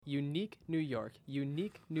Unique New York.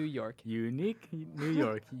 Unique New York. Unique New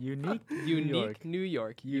York. Unique New Unique York. New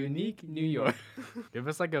York. Unique New York. Give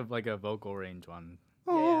us like a vocal range one.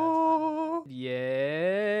 Yeah.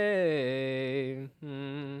 Yay.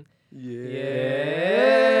 Yay.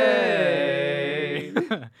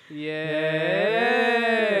 Yay.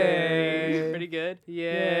 Pretty good.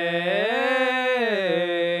 Yay.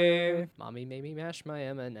 Mommy made me mash my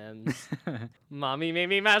M&Ms. Mommy made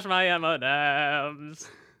me mash my M&Ms.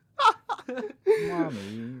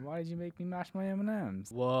 Mommy, why did you make me mash my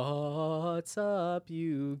M&Ms? What's up,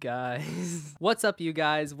 you guys? What's up, you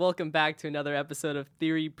guys? Welcome back to another episode of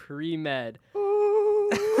Theory Pre-Med.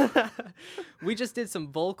 We just did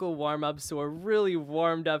some vocal warm-ups, so we're really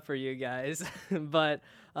warmed up for you guys. But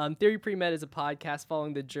Theory Pre-Med is a podcast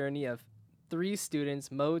following the journey of three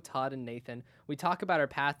students, Mo, Todd, and Nathan. We talk about our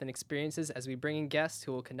path and experiences as we bring in guests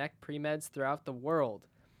who will connect pre-meds throughout the world.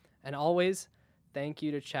 And always, thank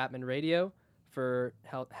you to Chapman Radio for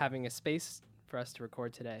having a space for us to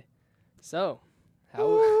record today. So,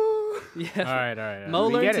 how? Yeah. All right. Mo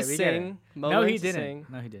We learned get to it, we get it. sing. No, he didn't.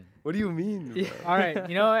 What do you mean? Yeah. All right,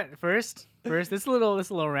 you know what? First, this is a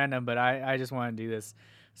little random, but I just want to do this.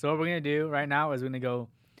 So what we're gonna do right now is we're gonna go.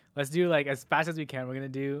 Let's do like as fast as we can. We're gonna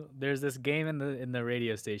do. There's this game in the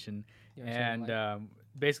radio station, and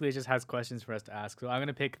basically it just has questions for us to ask. So I'm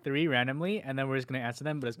gonna pick three randomly, and then we're just gonna answer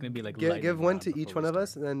them. But it's gonna be like give one to each one of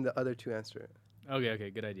us, and then the other two answer it. Okay.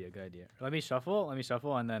 Good idea. Let me shuffle,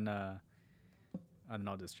 and then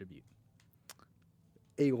I'll distribute.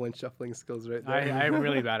 A1 shuffling skills right there. I'm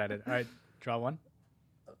really bad at it. All right, draw one.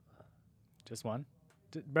 Just one.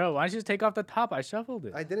 Bro, why don't you just take off the top? I shuffled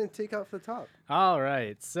it. I didn't take off the top. All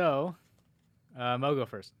right, so Mo, go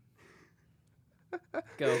first.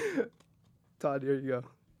 Go. Todd, here you go.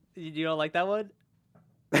 You don't like that one?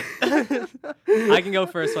 I can go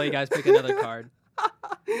first while you guys pick another card.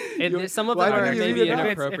 Some of them are maybe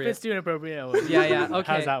inappropriate. If it's too inappropriate, yeah.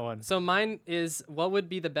 Okay. How's that one? So mine is, what would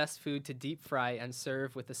be the best food to deep fry and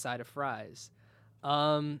serve with a side of fries?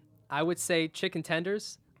 I would say chicken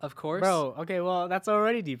tenders, of course. Bro, okay, well that's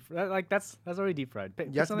already deep. That's already deep fried.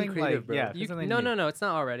 You have to be creative, bro. Yeah. No, it's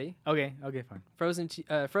not already. Okay, fine.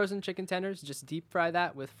 Frozen chicken tenders, just deep fry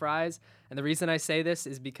that with fries. And the reason I say this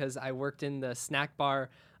is because I worked in the snack bar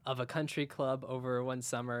of a country club over one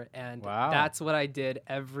summer, and that's what I did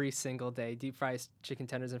every single day: deep fries, chicken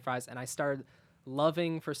tenders, and fries. And I started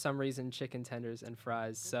loving, for some reason, chicken tenders and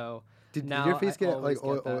fries. So did your face get like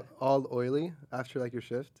all oily after like your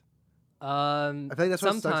shift? I feel like that's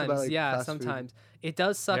what sucks about like fast sometimes food. It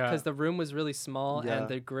does suck because the room was really small and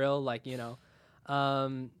the grill, like and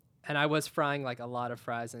I was frying like a lot of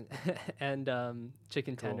fries and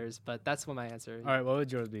chicken tenders. But that's what my answer. All right, what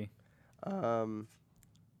would yours be?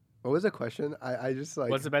 What was the question? I just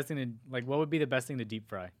like. What's the best thing to like? What would be the best thing to deep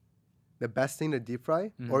fry? The best thing to deep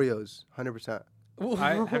fry? Oreos, 100%.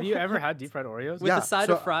 Have you ever had deep fried Oreos? With the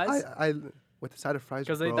side of fries? I with the side of fries,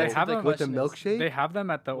 because they have them with the milkshake. They have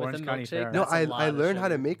them at the Orange County Fair. No, I learned how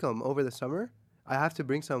to make them over the summer. I have to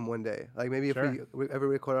bring some one day. Like maybe if we ever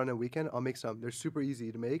record on a weekend, I'll make some. They're super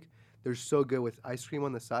easy to make. They're so good with ice cream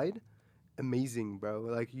on the side. Amazing, bro.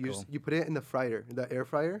 Like you put it in the fryer, the air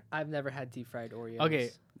fryer. I've never had deep fried Oreos.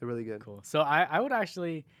 Okay, they're really good. Cool. So I would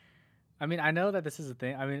actually. I mean, I know that this is a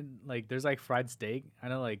thing. I mean, like, there's like fried steak. I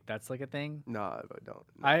know, like, that's like a thing. No, don't.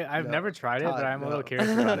 No, I've never tried it, but I'm a little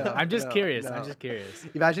curious about it. I'm just curious.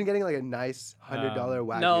 Imagine getting like a nice $100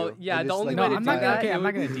 Wagyu. No, yeah, the only way to do that. Okay, I'm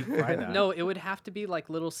not gonna deep fry that. No, it would have to be like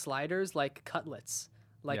little sliders, like cutlets.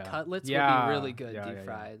 Cutlets would be really good deep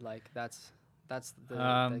fried. Like that's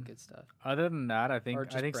the good stuff. Other than that, I think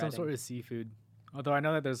breading. Some sort of seafood. Although I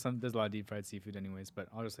know that there's a lot of deep fried seafood anyways, but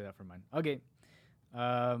I'll just say that for mine. Okay.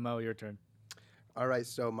 Mo, your turn. All right,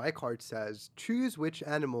 so my card says, choose which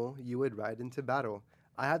animal you would ride into battle.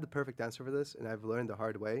 I have the perfect answer for this, and I've learned the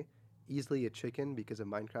hard way. Easily a chicken because of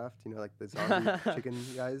Minecraft, like the zombie chicken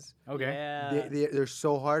guys. Okay. Yeah. They're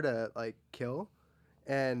so hard to like kill,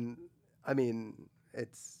 and I mean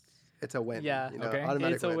it's a win. Yeah. Okay.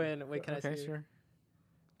 Automatic it's a win. Wait, can I see? Sure.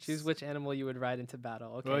 Choose which animal you would ride into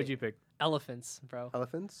battle. Okay. What would you pick? Elephants, bro.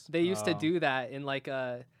 Elephants? They used to do that in like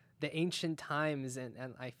the ancient times, and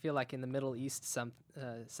I feel like in the Middle East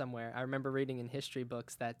somewhere. I remember reading in history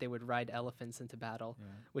books that they would ride elephants into battle,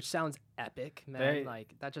 which sounds epic, man.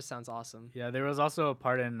 That just sounds awesome. Yeah, there was also a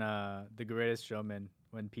part in The Greatest Showman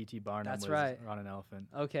when P.T. Barnum was on an elephant.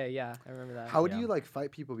 Okay, yeah, I remember that. How would you like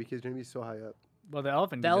fight people because you're gonna be so high up? Well, the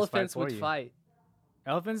elephants would fight.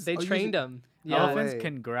 Elephants? They trained them. Yeah. Elephants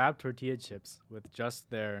can grab tortilla chips with just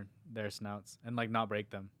their snouts and like not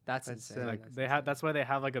break them. That's insane. Like that's why they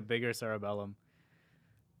have like a bigger cerebellum.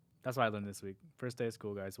 That's what I learned this week. First day of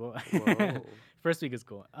school, guys. Well, Whoa. first week of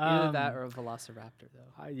school. Either that or a velociraptor,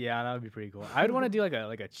 though. Yeah, that would be pretty cool. I'd want to do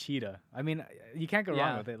like a cheetah. I mean, you can't go Yeah.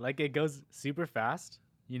 wrong with it. Like it goes super fast.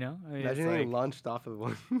 You know, I mean, Imagine it's getting like, launched off of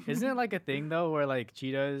one. isn't it like a thing though, where like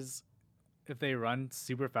cheetahs, if they run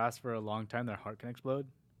super fast for a long time, their heart can explode,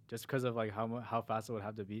 just because of like how fast it would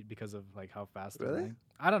have to beat because of like how fast they're Really? running.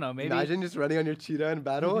 I don't know. Maybe Imagine just running on your cheetah in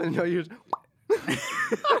battle and you're just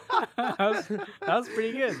that was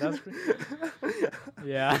pretty good. That was pretty.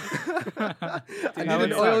 Yeah. I That need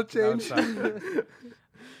would an oil suck. That would change. suck.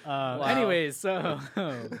 Wow. Anyways, so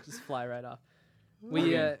Just fly right off.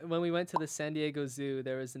 We when we went to the San Diego Zoo,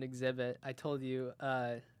 there was an exhibit. I told you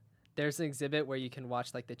there's an exhibit where you can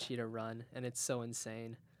watch like the cheetah run, and it's so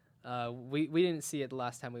insane. We didn't see it the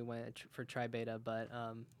last time we went for Tri Beta, but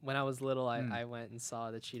when I was little, I went and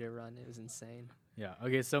saw the cheetah run. It was insane. yeah.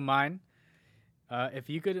 Okay, so mine. If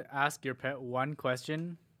you could ask your pet one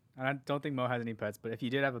question, and I don't think Mo has any pets, but if you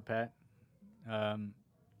did have a pet, and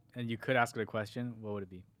you could ask it a question, what would it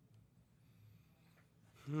be?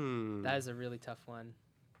 That is a really tough one.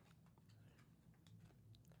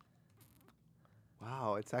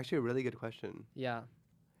 Wow, it's actually a really good question. Yeah.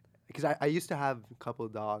 Because I used to have a couple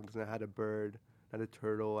of dogs, and I had a bird, I had a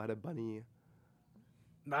turtle, I had a bunny.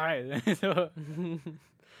 All right. So,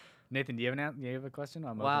 Nathan, do you have a question?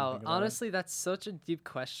 Or Mo can Wow. think about it? Honestly, that's such a deep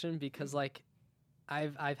question because like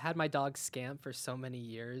I've had my dog Scamp for so many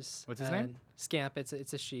years. What's his name? and Scamp, it's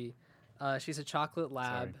a she. She's a chocolate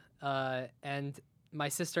lab. And my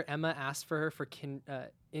sister Emma asked for her for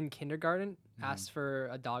in kindergarten, asked for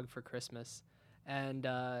a dog for Christmas. And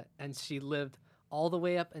she lived all the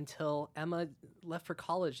way up until Emma left for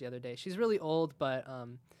college the other day. She's really old, but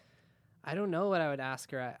I don't know what I would ask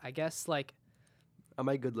her. I guess like Am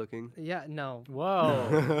I good looking? yeah, no. Whoa.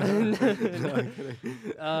 No, I'm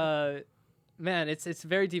kidding. Man, it's a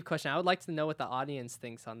very deep question. I would like to know what the audience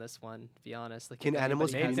thinks on this one, to be honest. Like, Can if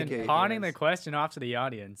animals anybody has Nathan any communicate? pawning the ideas. question off to the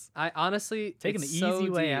audience. I honestly Taking it's the so easy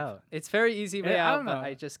way deep. out. It's very easy way I out, don't but know.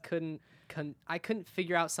 I just couldn't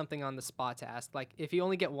figure out something on the spot to ask. Like if you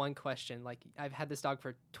only get one question, like I've had this dog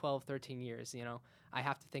for 12, 13 years, you know, I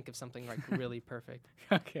have to think of something like really perfect.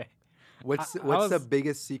 Okay. What's I the was-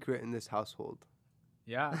 biggest secret in this household?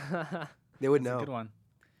 Yeah. They would That's a know. good one.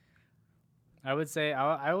 I would say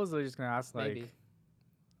I was just gonna ask Maybe.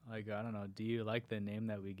 like I don't know. Do you like the name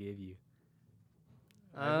that we gave you?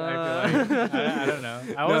 Uh, I feel like I don't know.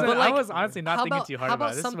 I wasn't. But, like, I was honestly not how thinking about- too how hard about about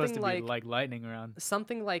it. This is supposed to something be like lightning round.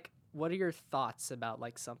 something like, what are your thoughts about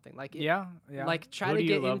like something like it- Yeah. Yeah. like try Who to do you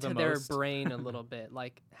get love the into their most? brain a little bit,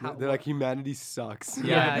 like how They're like humanity sucks.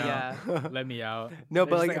 Yeah, I know. Let me out. No,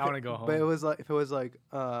 They're but just like, I want to go home. but it was like if it was like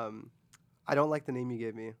I don't like the name you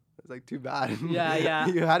gave me. It's like too bad. Yeah, yeah.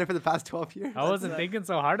 You had it for the past 12 years. I wasn't thinking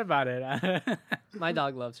so hard about it. My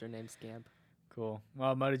dog loves her name Scamp. Cool.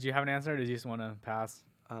 Well, Mo, did you have an answer, or did you just want to pass?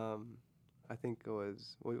 I think it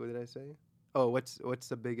was what did I say? Oh, what's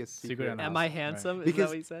the biggest Secret secret? in the Am house, I right. handsome? Is that Because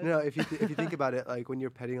what you said? no, if you think about it, like when you're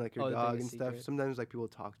petting like your Oh, the dog and biggest stuff, secret. sometimes like people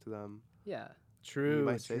talk to them. Yeah. True. You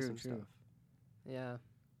might say true, some true. stuff. Yeah.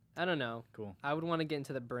 I don't know. Cool. I would want to get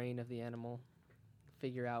into the brain of the animal,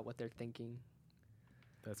 figure out what they're thinking.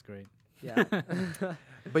 That's great. Yeah.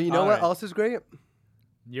 But you know what Alright. else is great?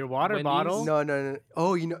 Your water Wendy's? bottle. No.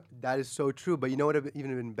 Oh, you know that is so true. But you know what would have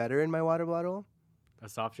even been better in my water bottle? A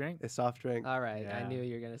soft drink. A soft drink. All right. I Yeah. knew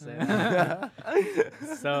you were going to say that.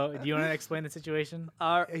 So, do you want to explain the situation?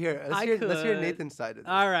 Here, I let's hear could. Nathan's side of this.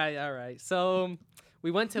 All right. So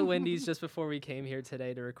we went to Wendy's just before we came here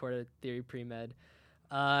today to record a Theory Pre-Med.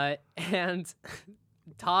 And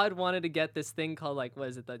Todd wanted to get this thing called, like, what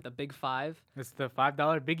is it, the Big Five? It's the $5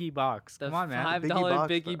 biggie box. The Come on, man. $5 Biggie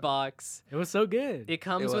box, Biggie bro. box. It was so good. It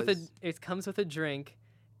comes It was. it comes with a drink,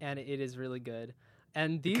 and it is really good.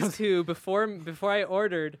 And these comes- two, before I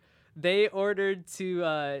ordered, they ordered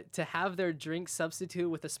to have their drink substitute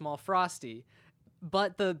with a small Frosty.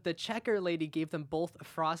 But the checker lady gave them both a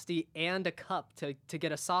Frosty and a cup to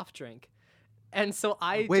get a soft drink. And so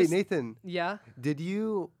I Wait, just, Nathan, yeah, did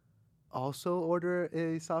you also order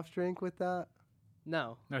a soft drink with that?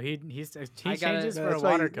 no. No, he I changes gotta- for a that's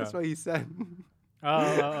why water he, that's cup. what he said.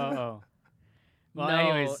 Oh. Well, no.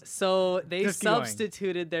 anyways, So they just keep going.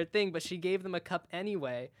 substituted their thing, but she gave them a cup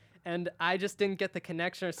anyway. And I just didn't get the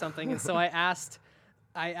connection or something. And so I asked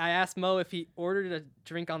Mo if he ordered a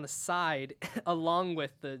drink on the side along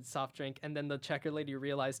with the soft drink. And then the checker lady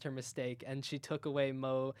realized her mistake and she took away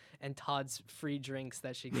Mo and Todd's free drinks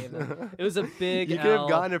that she gave them. It was a big You could have L.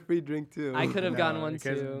 gotten a free drink too. I could have gotten one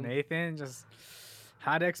because too. Nathan just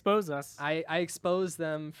had to expose us. I exposed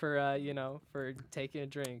them for for taking a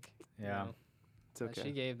drink. you Yeah. know, It's that okay.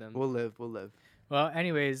 she gave them. We'll live. Well,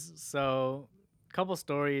 anyways, so couple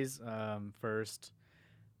stories. First,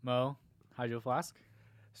 Mo, hydro flask.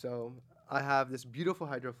 So I have this beautiful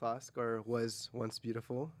hydro flask, or was once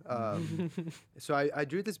beautiful. So I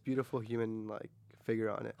drew this beautiful human like figure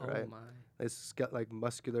on it, Oh right? my. This like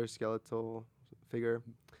muscular skeletal figure,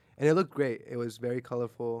 and it looked great. It was very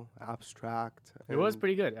colorful, abstract. It was and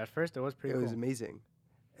pretty good at first. It was pretty It cool. was amazing.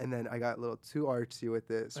 And then I got a little too artsy with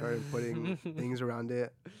it. Started putting things around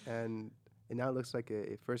it, and now it looks like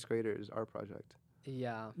a first grader's art project.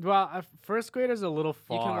 Yeah. Well, first grader's a little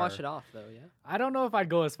far. You can wash it off though, yeah. I don't know if I'd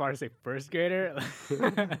go as far as say first grader.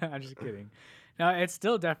 I'm just kidding. No, it's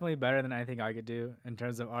still definitely better than anything I could do in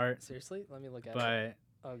terms of art. Seriously? Let me look at it. But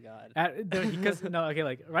Oh god. because no, okay,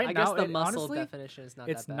 like right I now, guess the it, muscle honestly, definition is not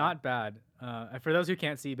it's that bad. not bad. And for those who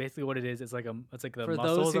can't see, basically what it is, it's like the For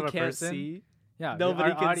muscles those who of a can't person. see, Yeah,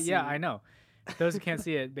 nobody can Yeah, see. I know. Those who can't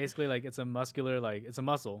see it, basically like it's a muscular, like it's a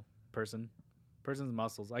muscle person's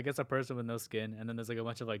muscles. I guess a person with no skin, and then there's like a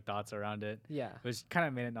bunch of like dots around it, yeah. which kind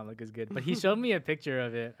of made it not look as good. But he showed me a picture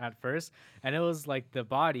of it at first, and it was like the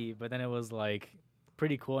body, but then it was like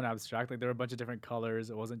pretty cool and abstract. Like there were a bunch of different colors.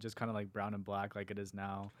 It wasn't just kind of like brown and black like it is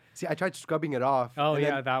now. See, I tried scrubbing it off. Oh, and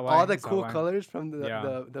yeah, then that way. all the Is that cool why? colors from the Yeah. the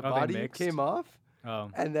Oh, they body mixed? came off, Oh,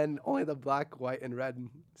 and then only the black, white, and red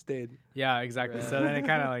stayed. yeah, exactly. So then it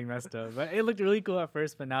kind of like messed up. But it looked really cool at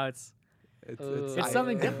first, but now it's It's aight.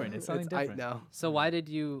 something different. It's something aight different. now. So why did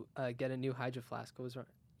you get a new hydro flask? What was wrong?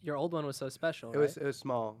 Your old one was so special, It right? was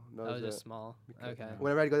small. That That was was just it. small. Because Okay.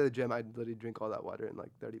 Whenever I go to the gym, I'd literally drink all that water in like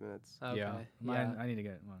 30 minutes. Okay. Yeah, mine. Yeah. I need to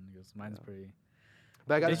get one because mine's Yeah. pretty.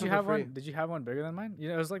 But I got Did this you one have for free. one? Did you have one bigger than mine? You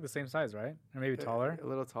know, it was like the same size, right? Or maybe taller. A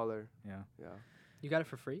little taller. Yeah. Yeah. You got it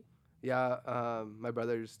for free? Yeah. My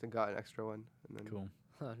brother just got an extra one. And then Cool.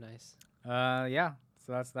 Oh, nice. Yeah.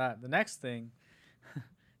 So that's that. The next thing.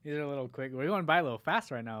 These are a little quick. We're going by a little fast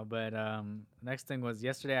right now, but the next thing was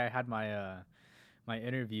yesterday. I had my my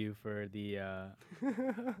interview for the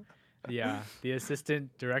the assistant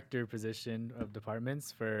director position of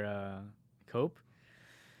departments for Cope,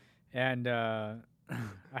 and I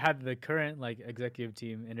had the current like executive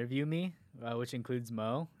team interview me, which includes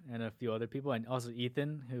Mo and a few other people, and also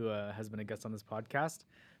Ethan, who has been a guest on this podcast.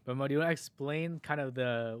 But Mo, do you want to explain kind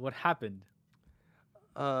of what happened?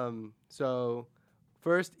 So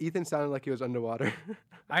first, Ethan sounded like he was underwater.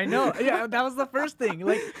 I know. Yeah, that was the first thing.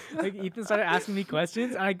 Like Ethan started asking me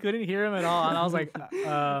questions, and I couldn't hear him at all. And I was like,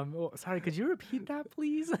 sorry, could you repeat that,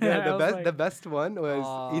 please? Yeah, I was the best one was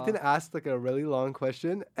Aw. Ethan asked like a really long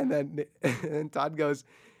question, and then and Todd goes,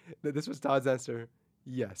 "This was Todd's answer.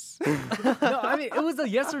 Yes." No, I mean it was a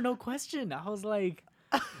yes or no question. I was like,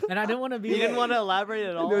 and I didn't want to be. You didn't want to elaborate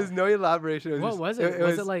at all? There was no elaboration. What just- was it?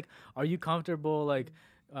 Was it like, are you comfortable like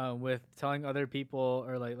with telling other people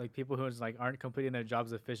or like people who just like aren't completing their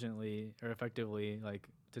jobs efficiently or effectively, like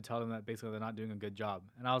to tell them that basically they're not doing a good job?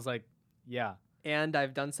 And I was like, yeah. And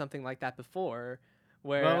I've done something like that before,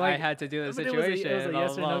 where Well, like, I had to do the But situation. It was a blah,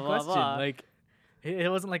 yes or blah, no blah, question. blah. Like it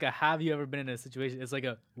wasn't like a have you ever been in a situation. It's like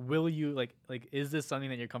a will you like is this something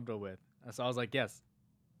that you're comfortable with? And so I was like yes.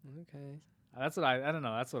 Okay. That's what I don't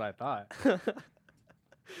know. That's what I thought.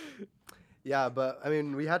 Yeah, but I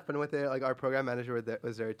mean, we had fun with it. Like our program manager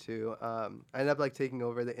was there too. I ended up like taking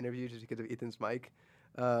over the interview just because of Ethan's mic.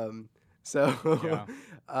 So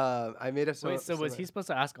I made a Wait, so was he supposed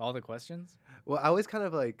to ask all the questions? Well, I was kind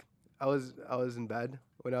of like I was in bed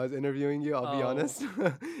when I was interviewing you. I'll be Oh. honest,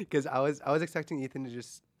 because I was expecting Ethan to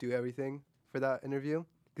just do everything for that interview.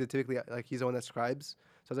 Because typically, like he's the one that scribes.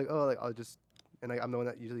 So I was like, oh, like I'll just and like I'm the one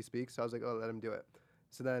that usually speaks. So I was like, oh, let him do it.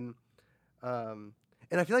 So then,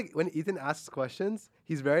 and I feel like when Ethan asks questions,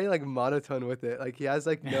 he's very like monotone with it. Like he has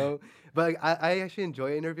like no, but like I actually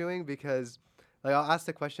enjoy interviewing because like I'll ask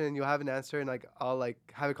the question and you'll have an answer and like I'll like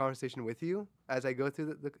have a conversation with you as I go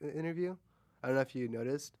through the interview. I don't know if you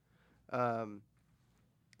noticed. Oh,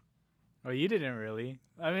 you didn't really.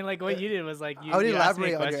 I mean, like what you did was like you. I would you asked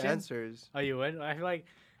me a elaborate on your question. answers. Oh, you would? I feel like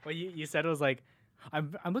what you said was like,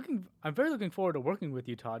 I'm very looking forward to working with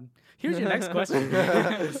you, Todd. Here's your next question.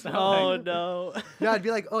 So, Oh like, no. Yeah, I'd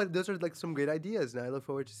be like, oh, those are like some great ideas, and I look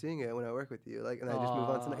forward to seeing it when I work with you. Like, and I just move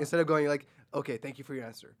on to Aw. instead of going like, okay, thank you for your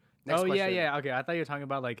answer. Next oh question. yeah. Okay, I thought you were talking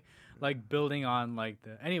about like building on like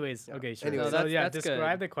the. Anyways, Yeah. okay, sure. Anyways. So No, that's- yeah, that's good.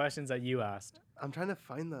 describe the questions that you asked. I'm trying to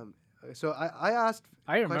find them. So I asked.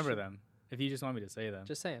 I remember question- them. If you just want me to say them.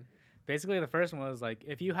 Just saying. Basically, the first one was like,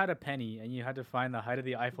 if you had a penny and you had to find the height of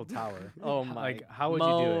the Eiffel Tower. Oh my. Like, how would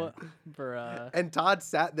you do it? Bruh. And Todd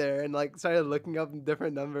sat there and like started looking up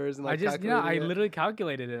different numbers and like I calculating it. literally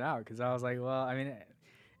calculated it out because I was like, well, I mean,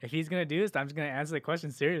 if he's gonna do this, I'm just gonna answer the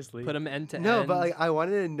question seriously. Put them end to end. No, but like I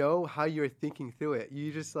wanted to know how you were thinking through it.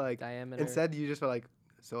 You just like diameter. instead you just were like,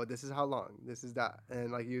 so this is how long, this is that,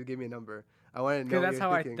 and like you gave me a number. I wanted to know. Because what that's you're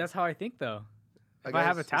how thinking. that's how I think though. I If I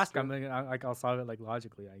have a guess it's task, true. I'm gonna like I'll solve it like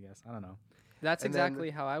logically. I guess I don't know. That's And then-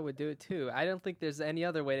 exactly how I would do it too. I don't think there's any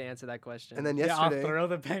other way to answer that question. And then Yeah, I'll yesterday, throw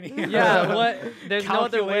the penny. yeah, what? There's no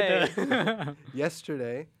other way. Calculate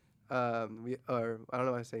yesterday, we or I don't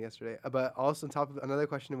know what I'm saying yesterday, but also on top of another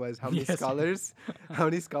question was how many Yesterday. how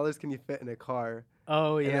many scholars can you fit in a car?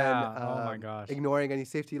 Oh And yeah. then, Oh my gosh. Ignoring any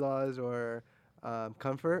safety laws or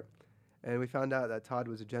comfort. And we found out that Todd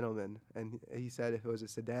was a gentleman, and he said if it was a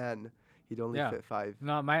sedan, he'd only Yeah. fit 5.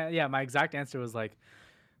 No, my exact answer was like,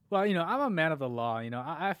 well, I'm a man of the law.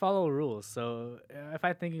 I follow rules. So if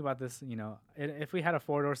I'm thinking about this, if we had a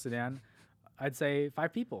 4-door sedan, I'd say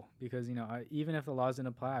 5 people because even if the laws didn't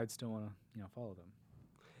apply, I'd still want to follow them.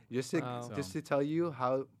 Just to Wow. just to tell you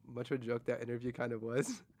how much of a joke that interview kind of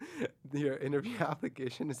was, your interview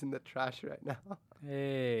application is in the trash right now.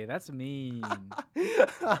 Hey, that's mean.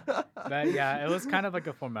 But yeah, it was kind of like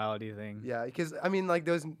a formality thing. Yeah, because I mean, like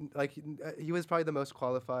those, like he was probably the most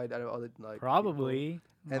qualified out of all the like. Probably.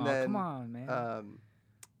 And Aw, then, come on, man. People.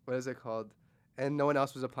 What is it called? And no one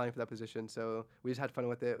else was applying for that position, so we just had fun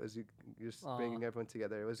with it. It was just Aw. bringing everyone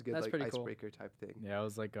together. It was a good That's like pretty cool. icebreaker type thing. Yeah, it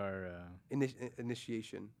was like our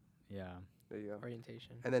Initiation. yeah. There you go.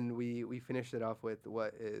 Orientation. And then we finished it off with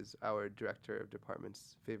what is our director of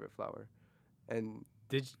department's favorite flower, and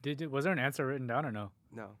Was there an answer written down or no?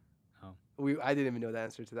 no, Oh. I didn't even know the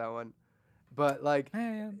answer to that one, but like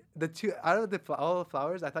Man. the two out of all the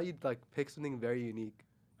flowers, I thought you'd like pick something very unique.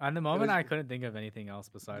 On the moment, was- I couldn't think of anything else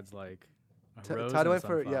besides like a rose Todd and a went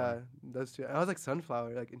for sunflower. those two. I was like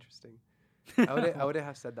sunflower, like interesting. I would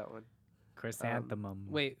have said that one. Chrysanthemum.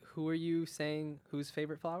 Wait, who are you saying whose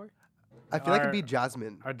favorite flower? I feel like it'd Our- be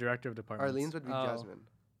Jasmine. Our director of department. Arlene's would be Oh. Jasmine.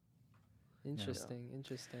 Interesting,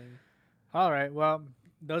 interesting. All right. Well,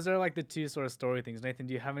 those are like the two sort of story things. Nathan,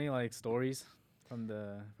 do you have any like stories from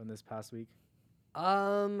this past week?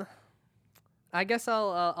 I guess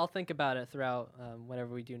I'll think about it throughout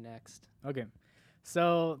whatever we do next. Okay.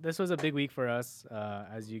 So this was a big week for us,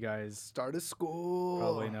 as you guys Start of school.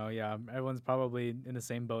 probably know. Yeah, everyone's probably in the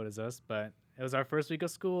same boat as us, but it was our first week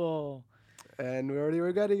of school. And we already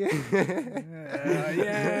regretting it.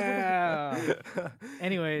 Yeah.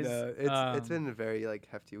 Anyways, No, it's been a very like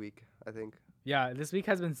hefty week. I think yeah, this week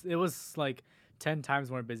it was like 10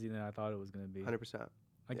 times more busy than I thought it was gonna be. 100%.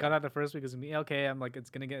 I Yeah. got out the first week, it was gonna be okay. I'm like, it's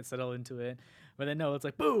gonna get settled into it, but then no, it's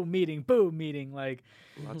like boom meeting, like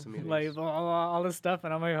Lots of meetings. like all this stuff,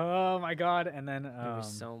 and I'm like, oh my god, and then There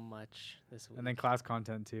was so much this week. and then class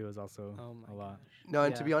content too is also oh my a lot. gosh. No,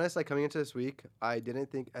 and to Yeah. be honest, like coming into this week, I didn't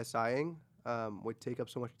think SIing would take up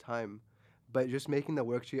so much time, but just making the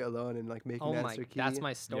worksheet alone and like making Oh the my, answer key that's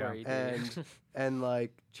my story, dude. and and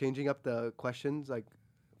like changing up the questions like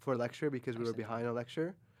for lecture because we were Actually, behind on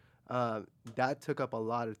lecture, that took up a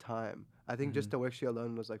lot of time. I think just the worksheet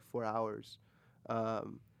alone was like 4 hours,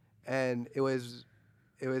 and it was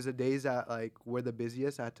the days that like were the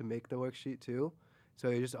busiest. I had to make the worksheet too, so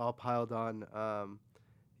it just all piled on.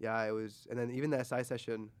 Yeah, it was, and then even the SI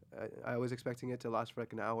session, I was expecting it to last for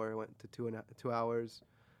like an hour. It went to 2 hours,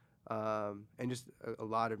 and just a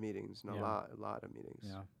lot of meetings, and Yeah. a lot of meetings.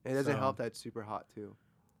 Yeah. And it doesn't So- help that it's super hot too.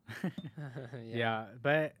 Yeah,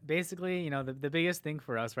 but basically, the biggest thing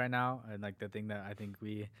for us right now, and like the thing that I think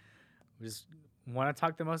we just want to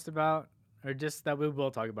talk the most about, or just that we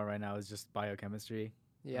will talk about right now, is just biochemistry.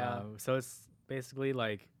 Yeah. So it's basically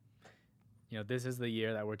like, this is the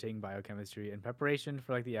year that we're taking biochemistry in preparation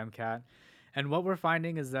for like the MCAT. And what we're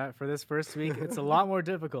finding is that for this first week, it's a lot more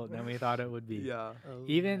difficult than we thought it would be. Yeah, Oh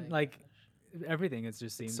Even my like gosh. everything, it's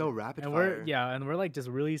just seems it's so rapid and fire. we're like just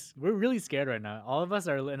we're really scared right now. All of us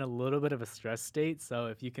are in a little bit of a stress state. So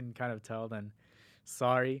if you can kind of tell, then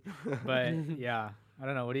sorry. But yeah, I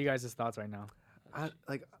don't know. What are you guys' thoughts right now?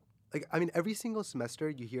 I mean, every single semester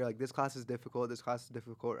you hear like this class is difficult,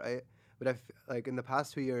 right? But like in the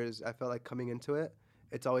past 2 years, I felt like coming into it,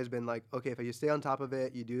 it's always been like, okay, if you stay on top of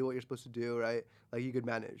it, you do what you're supposed to do, right? Like you could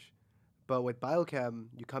manage. But with biochem,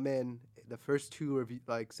 you come in the first two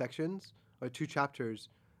sections or 2 chapters,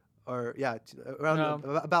 or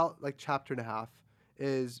about like chapter and a half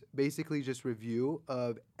is basically just review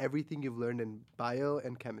of everything you've learned in bio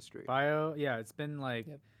and chemistry. Bio, yeah, it's been like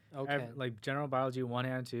Yep. Okay. like general biology 1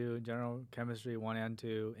 and 2, general chemistry 1 and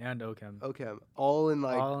 2, and OChem. Okay, all in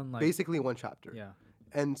like basically basically one chapter. Yeah.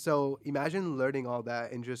 And so imagine learning all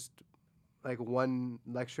that in just like one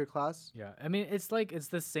lecture class. Yeah. I mean, it's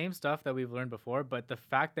the same stuff that we've learned before, but the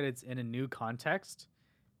fact that it's in a new context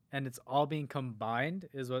and it's all being combined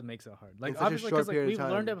is what makes it hard. Like such a obviously, short because like period of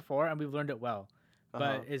we've learned time. it before and we've learned it well, Uh-huh.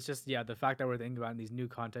 but it's just the fact that we're thinking about it in these new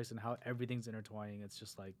contexts and how everything's intertwining. It's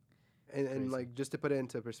just like And crazy. like just to put it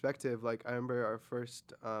into perspective, like I remember our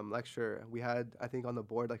first lecture, we had I think on the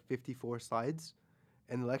board like 54 slides,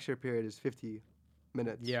 and the lecture period is 50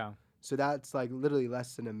 minutes. yeah, So that's like literally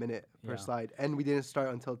less than a minute per Yeah. slide, and we didn't start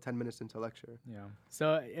until 10 minutes into lecture. yeah.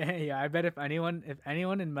 So yeah, I bet if anyone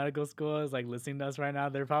in medical school is like listening to us right now,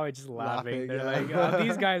 they're probably just laughing. Laughing, They're yeah. like, oh,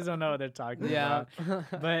 these guys don't know what they're talking Yeah.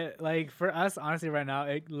 about. But like for us, honestly, right now,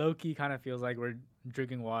 it low key kind of feels like we're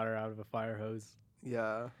drinking water out of a fire hose.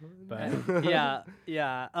 Yeah. But yeah.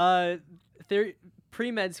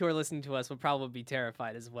 Pre-meds who are listening to us will probably be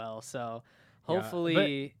terrified as well. So Yeah,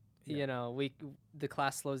 hopefully, yeah. you know, the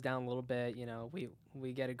class slows down a little bit. You know,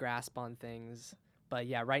 we get a grasp on things. But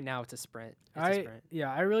yeah, right now it's a sprint. It's a sprint.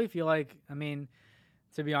 I really feel like, I mean,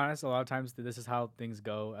 to be honest, a lot of times this is how things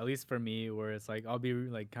go. At least for me, where it's like I'll be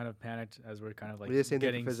like kind of panicked as we're kind of like We did the same thing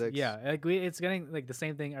for getting physics. yeah, like it's getting like the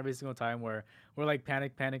same thing every single time where we're like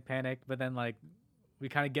panic, but then like we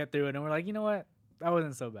kind of get through it and we're like, you know what, that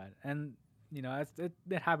wasn't so bad, and you know it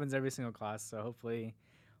happens every single class. So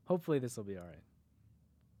hopefully this will be all right.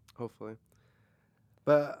 Hopefully.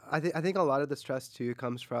 But I think a lot of the stress too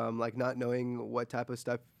comes from like not knowing what type of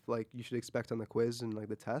stuff like you should expect on the quiz and like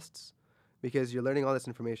the tests, because you're learning all this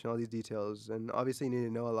information, all these details, and obviously you need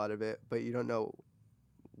to know a lot of it, but you don't know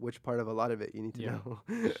which part of a lot of it you need to Yeah. know.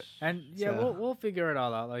 And yeah, So- we'll figure it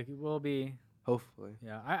all out. Like we'll be Hopefully.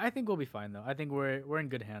 I think we'll be fine though. I think we're in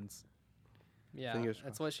good hands. Yeah, Fingers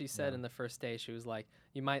that's crossed. what she said Yeah. in the first day. She was like,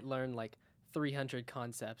 you might learn like 300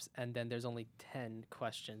 concepts, and then there's only 10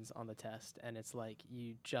 questions on the test, and it's like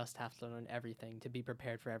you just have to learn everything to be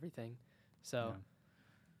prepared for everything. So,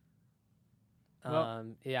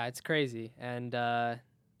 Well- yeah, it's crazy, and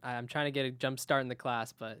I'm trying to get a jump start in the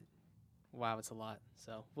class, but wow, it's a lot.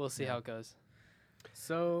 So we'll see Yeah. how it goes.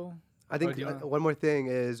 So I think do you wanna- one more thing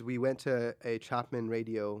is we went to a Chapman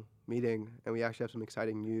radio meeting, and we actually have some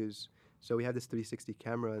exciting news. So we have this 360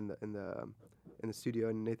 camera in the studio,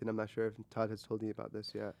 and Nathan, I'm not sure if Todd has told you about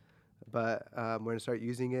this yet, but we're gonna start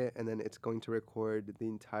using it, and then it's going to record the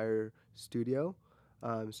entire studio.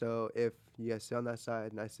 So if you guys sit on that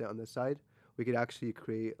side and I sit on this side, we could actually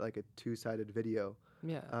create like a two-sided video.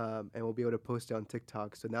 Yeah. And we'll be able to post it on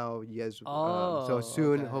TikTok. So now you guys, Oh, so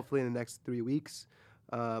soon, okay. hopefully in the next 3 weeks,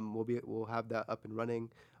 we'll have that up and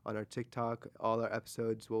running on our TikTok. All our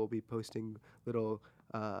episodes will be posting little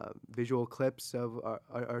visual clips of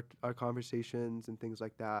our conversations and things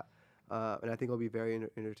like that. And I think it'll be very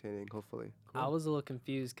entertaining, hopefully. I was a little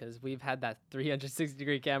confused because we've had that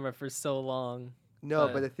 360-degree camera for so long. No,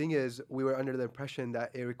 But- but the thing is, we were under the impression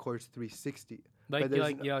that it records 360. like But you're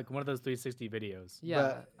there's like one of those 360 videos. Yeah,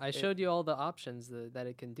 But I it- showed you all the options that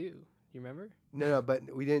it can do. You remember? No, but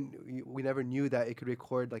we never knew that it could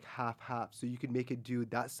record like half. So you could make it do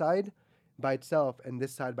that side by itself and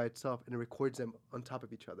this side by itself, and it records them on top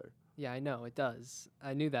of each other. Yeah, I know it does.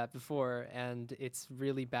 I knew that before, and it's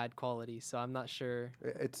really bad quality. So I'm not sure.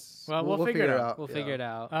 It's Well, we'll figure it out. We'll yeah. figure it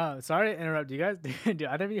out. Sorry to interrupt. Do you guys do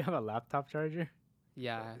either of you have a laptop charger?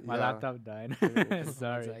 Yeah. My Yeah. laptop died. One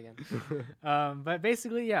Sorry. second. But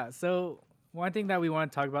basically, yeah. So one thing that we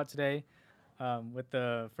want to talk about today, with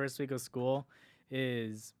the first week of school,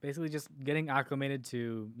 is basically just getting acclimated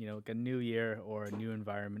to like a new year or a new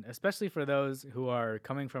environment, especially for those who are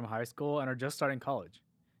coming from high school and are just starting college.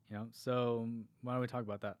 So why don't we talk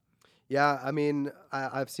about that? Yeah, I mean,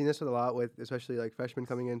 I've seen this a lot with especially like freshmen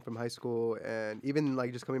coming in from high school, and even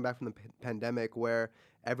like just coming back from the pandemic where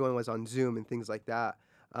everyone was on Zoom and things like that.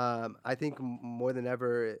 I think more than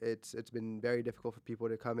ever, it's been very difficult for people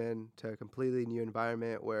to come in to a completely new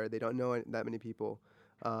environment where they don't know that many people.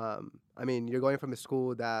 I mean, you're going from a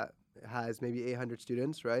school that has maybe 800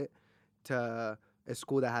 students, right, to a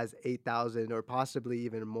school that has 8,000 or possibly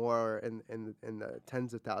even more in the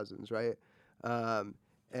tens of thousands, right?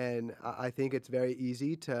 And I think it's very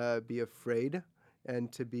easy to be afraid and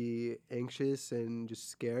to be anxious and just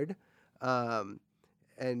scared,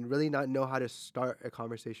 and really not know how to start a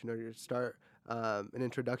conversation or to start an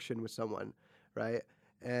introduction with someone, right?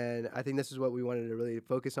 And I think this is what we wanted to really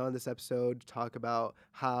focus on this episode, talk about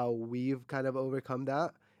how we've kind of overcome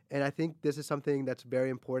that. And I think this is something that's very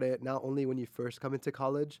important, not only when you first come into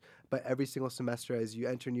college, but every single semester as you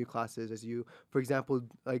enter new classes, as you, for example,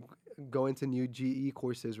 like go into new GE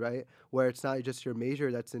courses, right? Where it's not just your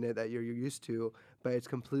major that's in it that you're used to, but it's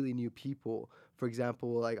completely new people. For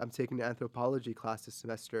example, like I'm taking an anthropology class this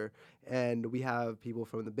semester, and we have people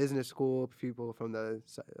from the business school, people from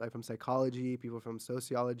from psychology, people from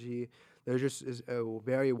sociology. There's just is a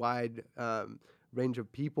very wide range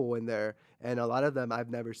of people in there, and a lot of them I've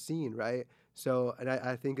never seen, right? So, and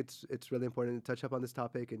I think it's really important to touch up on this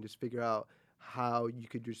topic and just figure out how you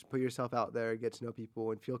could just put yourself out there, get to know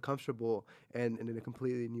people, and feel comfortable and in a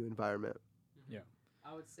completely new environment. Yeah.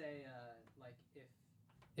 I would say, like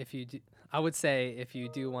if you do, I would say if you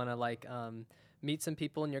do want to like meet some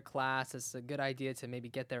people in your class, it's a good idea to maybe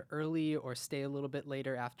get there early or stay a little bit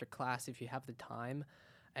later after class if you have the time,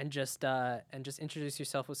 and just introduce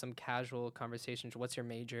yourself with some casual conversations. What's your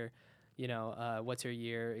major? What's your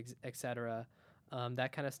year, etc.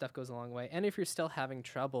 That kind of stuff goes a long way. And if you're still having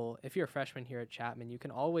trouble, if you're a freshman here at Chapman, you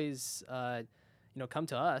can always come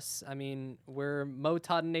to us. I mean, we're Mo,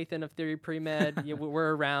 Todd, and Nathan of Theory Pre-Med.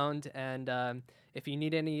 We're around, and if you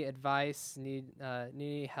need any advice, need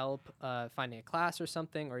any help finding a class or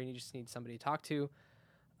something, or you just need somebody to talk to,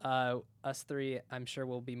 us three, I'm sure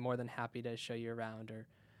we'll be more than happy to show you around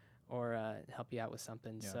or help you out with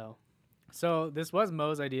something. Yeah. So this was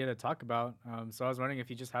Mo's idea to talk about. So I was wondering if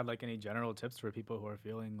you just had like any general tips for people who are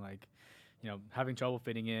feeling like, having trouble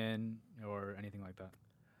fitting in or anything like that.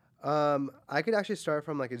 I could actually start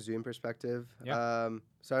from like a Zoom perspective. Yeah.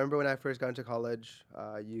 So I remember when I first got into college,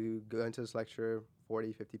 you go into this lecture,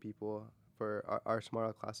 40, 50 people for our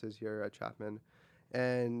smaller classes here at Chapman.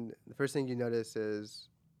 And the first thing you notice is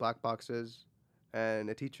black boxes and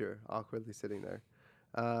a teacher awkwardly sitting there.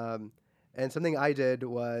 And something I did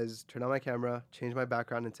was turn on my camera, change my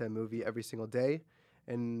background into a movie every single day.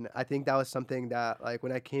 And I think that was something that, like,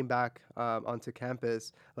 when I came back onto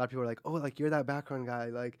campus, a lot of people were like, oh, like, you're that background guy.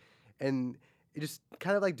 Like, and it just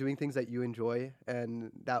kind of like doing things that you enjoy,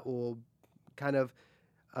 and that will kind of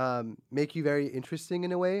make you very interesting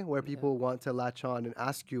in a way where people want to latch on and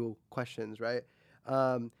ask you questions, right?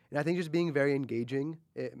 And I think just being very engaging,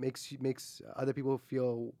 it makes other people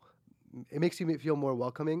feel, it makes you feel more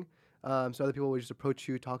welcoming. So other people will just approach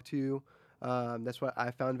you, talk to you. That's what I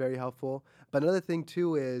found very helpful. But another thing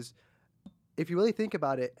too is, if you really think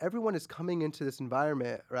about it, everyone is coming into this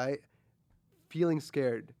environment, right, feeling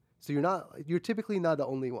scared. So you're typically not the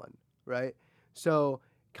only one, right? So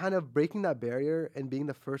kind of breaking that barrier and being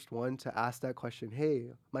the first one to ask that question,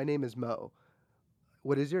 hey, my name is Mo.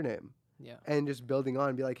 What is your name? Yeah. And just building on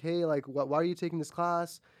and be like, hey, like, why are you taking this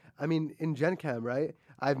class? I mean, in Gen Chem, right?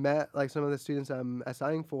 I've met like some of the students I'm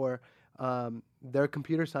assigning for. They're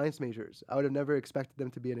computer science majors. I would have never expected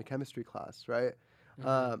them to be in a chemistry class, right?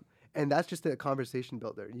 Mm-hmm. And that's just a conversation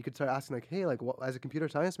builder. You could start asking like, hey, like, as a computer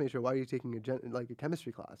science major, why are you taking a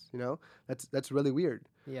chemistry class? That's really weird.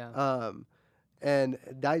 Yeah. And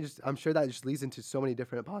I'm sure that just leads into so many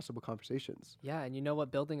different possible conversations. Yeah, and you know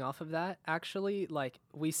what? Building off of that, actually, like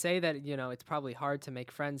we say that it's probably hard to make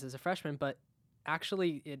friends as a freshman, but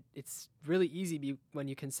actually it's really easy when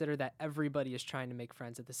you consider that everybody is trying to make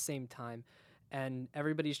friends at the same time, and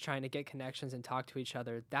everybody's trying to get connections and talk to each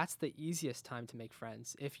other. That's the easiest time to make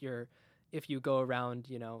friends if you go around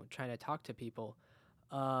trying to talk to people.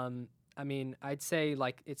 I mean, I'd say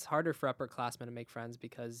like it's harder for upperclassmen to make friends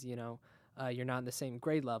because you're not in the same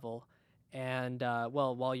grade level, and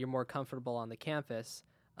while you're more comfortable on the campus,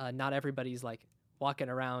 not everybody's like walking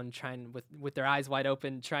around trying with their eyes wide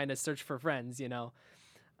open trying to search for friends.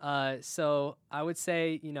 So I would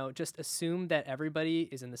say just assume that everybody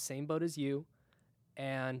is in the same boat as you,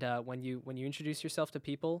 and when you introduce yourself to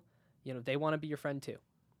people, they want to be your friend too.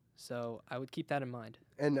 So I would keep that in mind.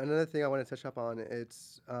 And another thing I want to touch up on,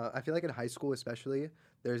 I feel like in high school especially,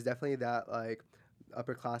 there's definitely that like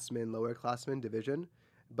upperclassmen, lowerclassmen division.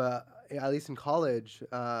 But at least in college,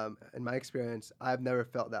 in my experience, I've never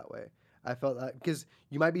felt that way. I felt that because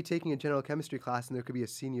you might be taking a general chemistry class and there could be a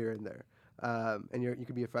senior in there, and you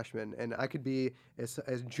could be a freshman, and I could be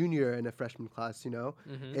a junior in a freshman class.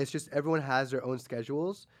 Mm-hmm. It's just everyone has their own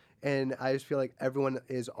schedules, and I just feel like everyone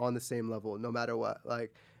is on the same level no matter what.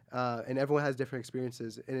 Like, and everyone has different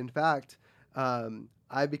experiences. And in fact,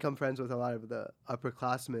 I've become friends with a lot of the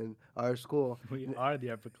upperclassmen at our school. We are the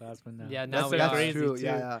upperclassmen now. Yeah, now that's we so are. True. too.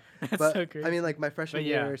 Yeah. That's But so crazy. I mean, like my freshman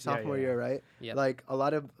year, sophomore year, right? Yep. Like a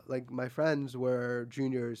lot of like my friends were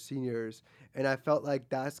juniors, seniors, and I felt like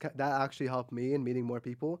that actually helped me in meeting more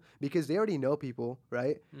people because they already know people,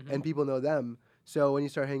 right? Mm-hmm. And people know them. So when you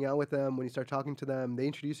start hanging out with them, when you start talking to them, they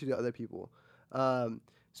introduce you to other people.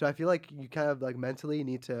 So I feel like you kind of like mentally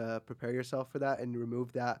need to prepare yourself for that and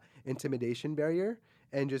remove that intimidation barrier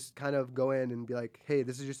and just kind of go in and be like, hey,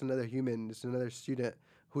 this is just another human, just another student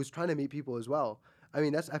who's trying to meet people as well. I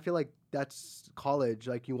mean, I feel like that's college.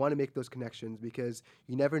 Like you want to make those connections because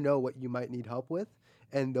you never know what you might need help with.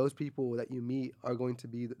 And those people that you meet are going to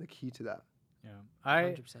be the key to that. Yeah.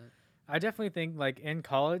 100%. I definitely think like in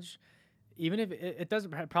college, even if it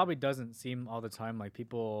doesn't probably doesn't seem all the time like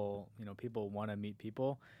people people want to meet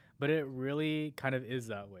people, but it really kind of is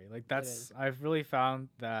that way. Like that's I've really found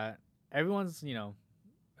that everyone's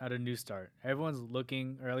at a new start. Everyone's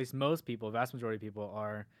looking, or at least most people, vast majority of people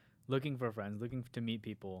are looking for friends, looking to meet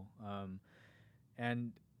people.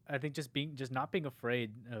 And I think just not being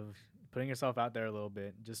afraid of putting yourself out there a little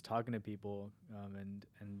bit, just talking to people, and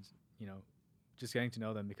just getting to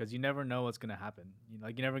know them, because you never know what's gonna happen.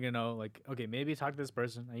 You're never gonna know, like, okay, maybe talk to this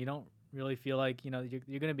person and you don't really feel like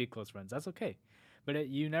you're gonna be close friends. That's okay, but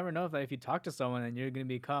you never know if you talk to someone and you're gonna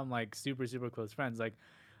become like super super close friends. Like,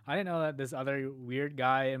 I didn't know that this other weird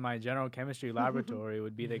guy in my general chemistry laboratory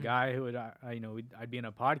would be the guy who would I'd be in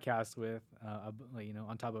a podcast with,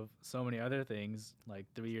 on top of so many other things, like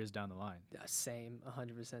 3 years down the line. Same,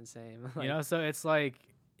 100% same. So it's like,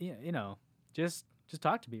 just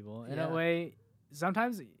talk to people in a way.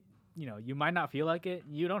 Sometimes, you might not feel like it.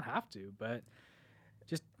 You don't have to, but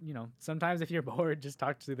just, sometimes if you're bored, just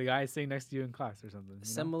talk to the guy sitting next to you in class or something.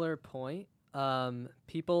 Similar point.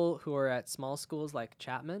 People who are at small schools like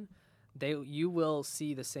Chapman, you will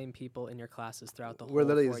see the same people in your classes throughout the whole 4 years.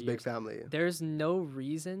 We're literally this big family. There's no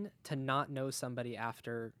reason to not know somebody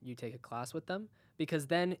after you take a class with them, because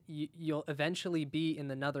then you'll eventually be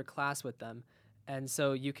in another class with them, and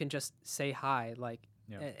so you can just say hi, like,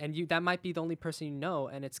 and that might be the only person you know,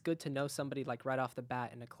 and it's good to know somebody like right off the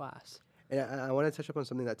bat in a class. And I want to touch up on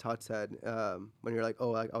something that Todd said, when you're like, oh,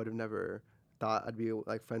 like, I would have never thought I'd be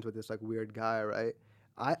like friends with this like weird guy, right?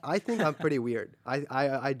 I think I'm pretty weird.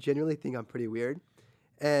 I genuinely think I'm pretty weird,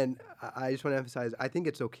 and I just want to emphasize, I think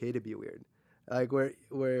it's okay to be weird. Like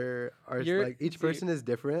each person is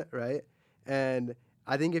different, right? And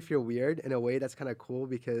I think if you're weird in a way, that's kind of cool,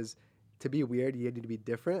 because to be weird, you need to be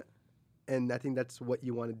different. And I think that's what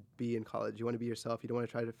you want to be in college. You want to be yourself. You don't want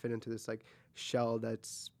to try to fit into this like shell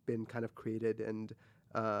that's been kind of created and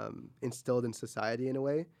instilled in society in a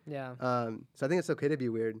way. Yeah. So I think it's okay to be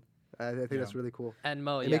weird. I think that's really cool. And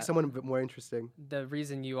Mo, it makes someone a bit more interesting. The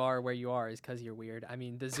reason you are where you are is because you're weird. I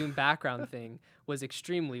mean, the Zoom background thing was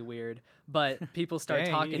extremely weird, but people start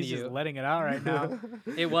talking to you. He's just letting it out right now.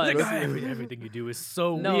 It was. Everything you do is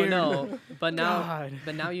so weird. No. But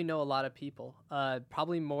now you know a lot of people.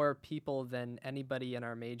 Probably more people than anybody in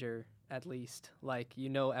our major, at least. Like, you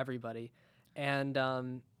know everybody, and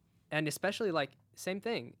especially like. Same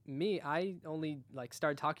thing. Me, I only like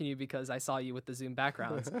started talking to you because I saw you with the Zoom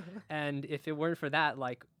backgrounds. And if it weren't for that,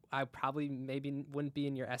 like, I probably maybe wouldn't be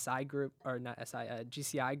in your SI group, or not SI,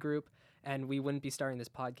 GCI group, and we wouldn't be starting this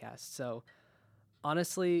podcast. So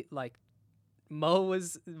honestly, like, Mo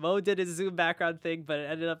did his Zoom background thing, but it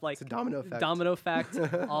ended up like it's a domino effect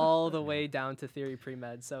all the way down to theory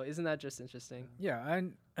pre-med. So isn't that just interesting? Yeah,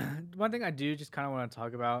 and one thing I do just kind of want to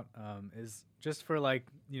talk about is just for like,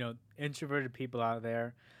 introverted people out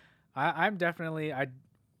there. I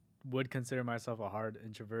would consider myself a hard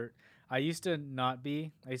introvert. I used to not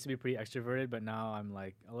be. I used to be pretty extroverted, but now I'm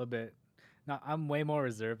like a little bit. I'm way more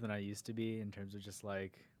reserved than I used to be in terms of just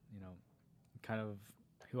like, kind of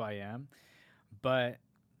who I am. But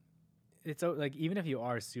it's like, even if you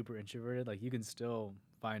are super introverted, like, you can still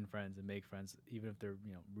find friends and make friends, even if they're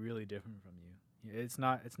really different from you. It's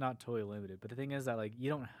not totally limited. But the thing is that, like, you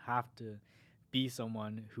don't have to be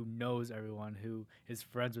someone who knows everyone, who is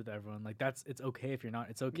friends with everyone. Like, it's okay if you're not.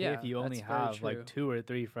 It's okay if you only have like 2 or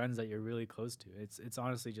 3 friends that you're really close to. It's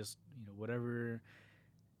honestly just whatever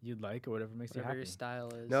you'd like or whatever makes you happy. Whatever your style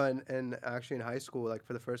is. No, and actually in high school, like,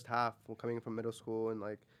 for the first half, coming from middle school and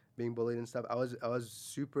like being bullied and stuff, I was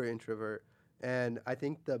super introvert. And I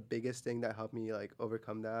think the biggest thing that helped me like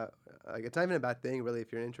overcome that, like, it's not even a bad thing really.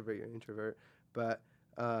 If you're an introvert, but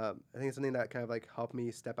I think it's something that kind of like helped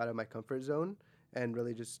me step out of my comfort zone and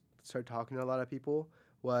really just start talking to a lot of people,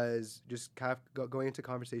 was just kind of going into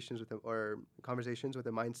conversations with them, or conversations with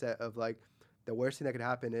a mindset of like, the worst thing that could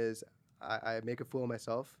happen is I make a fool of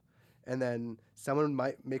myself, and then someone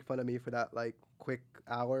might make fun of me for that like quick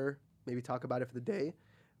hour, maybe talk about it for the day.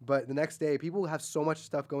 But the next day, people have so much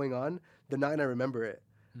stuff going on, they're not gonna remember it.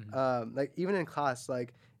 Mm-hmm. Like, even in class,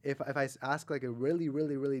 like, if I ask like a really,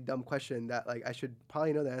 really, really dumb question that like I should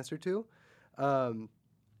probably know the answer to,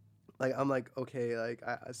 like, I'm like, okay, like,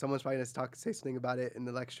 someone's probably gonna say something about it in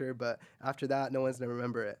the lecture, but after that, no one's gonna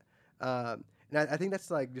remember it. And I think that's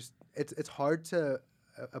like, just it's hard to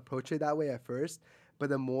approach it that way at first, but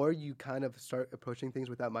the more you kind of start approaching things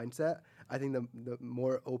with that mindset, I think the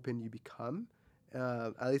more open you become.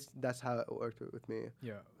 At least that's how it worked with me.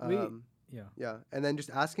 Yeah. Yeah. And then just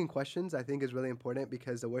asking questions, I think, is really important,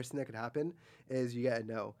 because the worst thing that could happen is you get a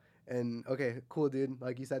no. And okay, cool, dude.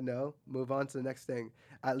 Like, you said no, move on to the next thing.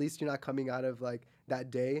 At least you're not coming out of like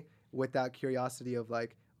that day with that curiosity of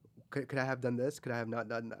like, could I have done this? Could I have not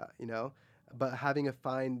done that? You know, but having a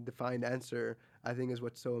defined answer, I think, is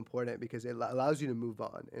what's so important because it allows you to move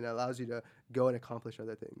on and allows you to go and accomplish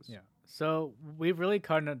other things. Yeah. So we've really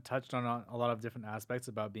kind of touched on a lot of different aspects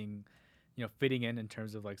about being, fitting in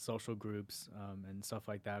terms of like social groups and stuff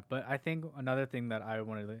like that. But I think another thing that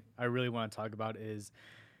I really want to talk about is,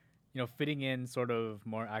 fitting in sort of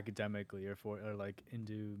more academically or like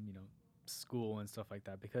into, school and stuff like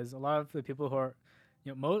that. Because a lot of the people who are,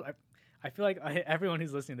 I feel like everyone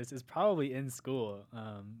who's listening to this is probably in school.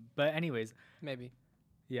 But anyways, Maybe.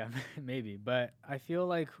 yeah, maybe. But I feel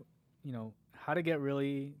like, how to get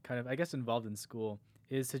really kind of, I guess, involved in school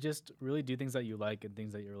is to just really do things that you like and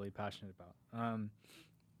things that you're really passionate about.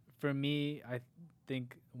 For me, I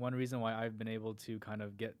think one reason why I've been able to kind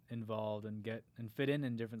of get involved and fit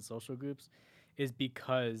in different social groups is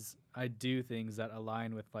because I do things that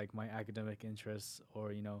align with like my academic interests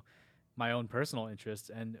or, my own personal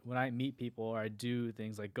interests. And when I meet people or I do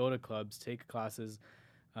things like go to clubs, take classes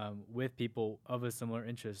with people of a similar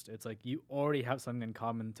interest, it's like you already have something in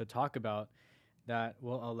common to talk about that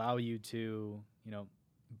will allow you to,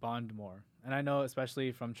 bond more. And I know,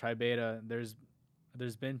 especially from Tri Beta, there's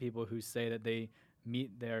been people who say that they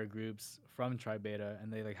meet their groups from Tri Beta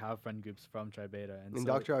and they like have friend groups from Tri Beta. And so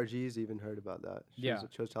Dr. RG's even heard about that. She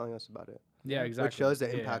was telling us about it. Yeah, exactly. Which shows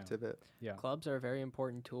the impact of it. Yeah. Clubs are a very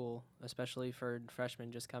important tool, especially for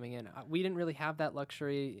freshmen just coming in. We didn't really have that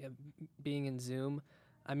luxury of being in Zoom.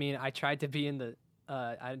 I mean, I tried to be in the,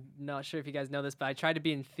 I'm not sure if you guys know this, but I tried to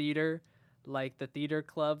be in theater, like the theater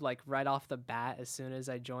club, like right off the bat as soon as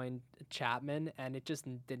I joined Chapman, and it just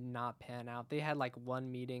did not pan out. They had like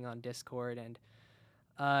one meeting on Discord, and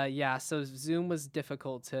so Zoom was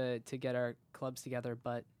difficult to get our clubs together,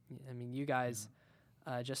 but I mean, you guys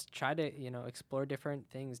just try to, explore different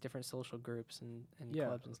things, different social groups and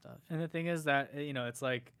clubs and stuff. And the thing is that, it's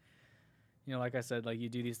like, like I said, like you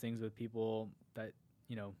do these things with people that,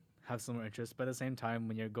 have similar interests, but at the same time,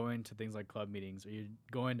 when you're going to things like club meetings or you're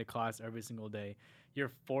going to class every single day,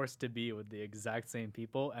 you're forced to be with the exact same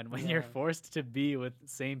people. And when you're forced to be with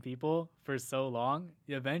same people for so long,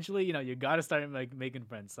 eventually, you got to start like making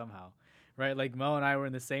friends somehow, right? Like Mo and I were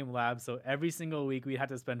in the same lab, so every single week we had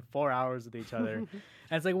to spend 4 hours with each other. And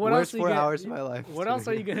it's like, what else? 4 hours of my life. What else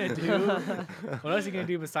are you gonna do? What else are you gonna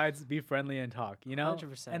do besides be friendly and talk?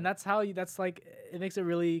 100%. And that's how that's like it makes it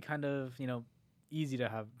really kind of easy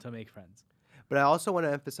to make friends. But I also want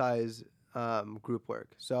to emphasize group work.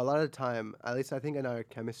 So a lot of the time, at least I think in our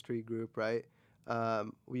chemistry group, right,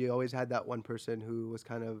 we always had that one person who was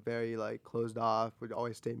kind of very like closed off, would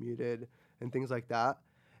always stay muted and things like that.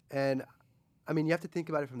 And I mean, you have to think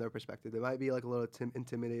about it from their perspective. They might be like a little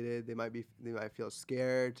intimidated. They might feel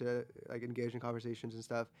scared to like engage in conversations and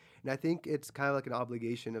stuff. And I think it's kind of like an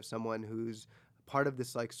obligation of someone who's part of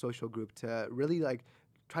this like social group to really like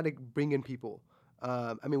try to bring in people.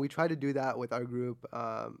 I mean, we try to do that with our group.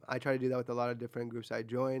 I try to do that with a lot of different groups I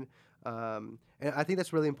join. And I think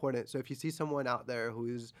that's really important. So if you see someone out there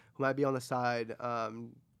who might be on the side,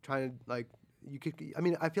 trying to like,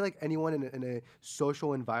 I feel like anyone in a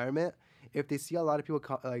social environment, if they see a lot of people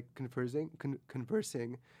conversing,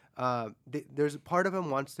 there's part of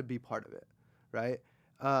them wants to be part of it, right?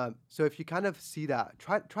 So if you kind of see that,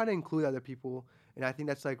 try to include other people. And I think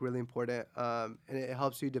that's like really important, and it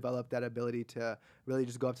helps you develop that ability to really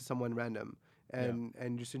just go up to someone random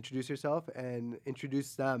and just introduce yourself and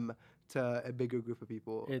introduce them to a bigger group of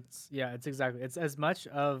people. It's as much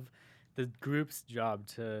of the group's job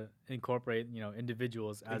to incorporate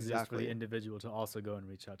individuals as it is for the individual to also go and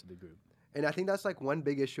reach out to the group. And I think that's like one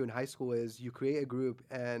big issue in high school is you create a group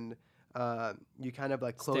and you kind of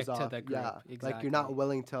like close Stick off. to that group. Yeah, exactly. Like you're not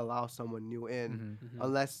willing to allow someone new in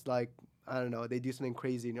unless like I don't know, they do something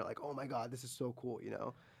crazy and you're like, oh my God, this is so cool,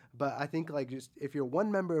 But I think like just if you're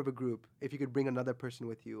one member of a group, if you could bring another person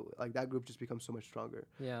with you, like that group just becomes so much stronger.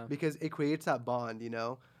 Yeah. Because it creates that bond,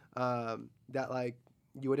 that like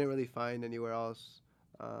you wouldn't really find anywhere else.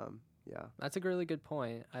 Yeah. That's a really good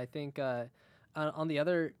point. I think on the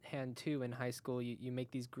other hand too, in high school, you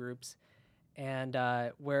make these groups and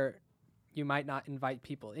where you might not invite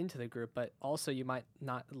people into the group, but also you might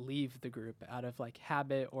not leave the group out of like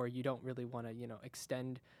habit, or you don't really want to,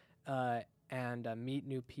 extend and meet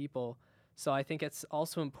new people. So I think it's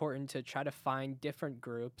also important to try to find different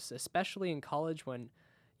groups, especially in college when,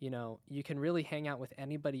 you can really hang out with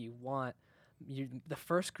anybody you want. The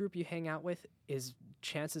first group you hang out with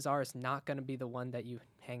chances are it's not going to be the one that you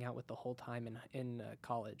hang out with the whole time in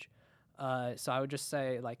college. So I would just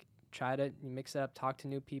say like, try to mix it up, talk to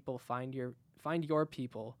new people, find your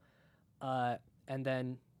people, and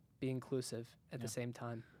then be inclusive at the same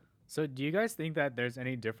time. So do you guys think that there's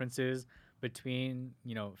any differences between,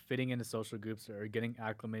 fitting into social groups or getting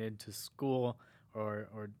acclimated to school or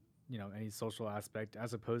any social aspect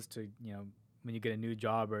as opposed to, when you get a new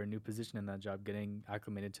job or a new position in that job, getting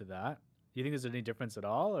acclimated to that? Do you think there's any difference at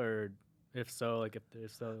all? Or if so,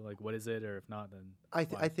 like what is it? Or if not, then I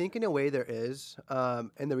think in a way there is.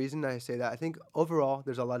 And the reason I say that, I think overall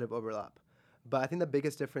there's a lot of overlap. But I think the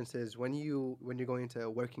biggest difference is when you're going into a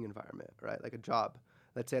working environment, right? Like a job,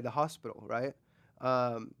 let's say at the hospital, right?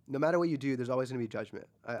 No matter what you do, there's always going to be judgment.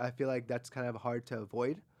 I feel like that's kind of hard to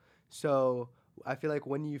avoid. So I feel like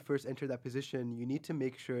when you first enter that position, you need to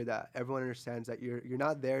make sure that everyone understands that you're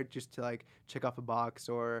not there just to like check off a box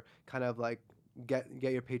or kind of like get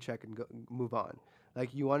your paycheck and move on.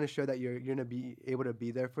 Like you want to show that you're gonna be able to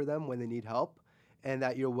be there for them when they need help, and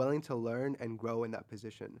that you're willing to learn and grow in that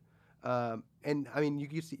position. And I mean,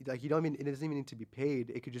 you see, like you don't even it doesn't even need to be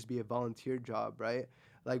paid. It could just be a volunteer job, right?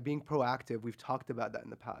 Like being proactive. We've talked about that in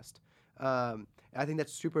the past. I think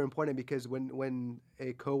that's super important because when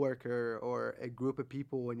a coworker or a group of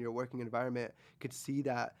people in your working environment could see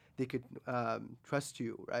that they could trust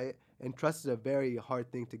you, right? And trust is a very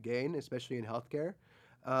hard thing to gain, especially in healthcare.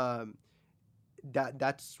 Um,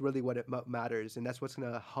 that's really what matters, and that's what's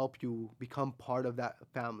gonna help you become part of that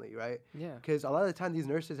family, right? Yeah. Because a lot of the time these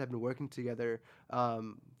nurses have been working together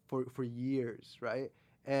for years, right?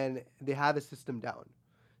 And they have a system down.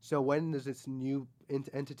 So when there's this new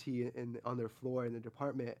entity on their floor in the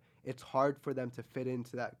department, it's hard for them to fit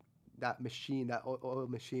into that machine, that oil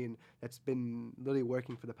machine that's been literally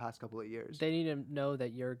working for the past couple of years. They need to know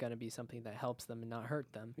that you're going to be something that helps them and not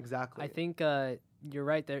hurt them. Exactly. I think you're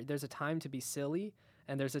right. There's a time to be silly,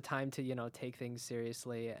 and there's a time to take things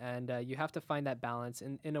seriously, and you have to find that balance.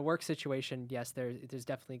 In a work situation, yes, there's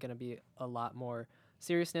definitely going to be a lot more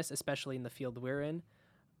seriousness, especially in the field we're in.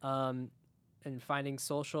 And finding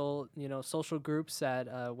social groups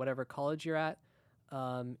at whatever college you're at,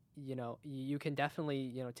 you can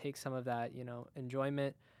definitely take some of that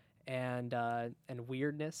enjoyment and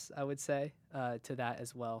weirdness, I would say, to that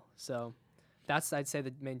as well. So that's, I'd say,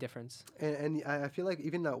 the main difference. And I feel like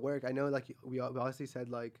even at work, I know like we obviously said,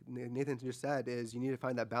 like Nathan just said, is you need to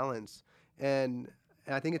find that balance. And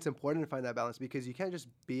I think it's important to find that balance because you can't just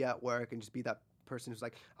be at work and just be that person who's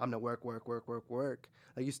like, I'm gonna work.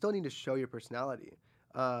 Like you still need to show your personality.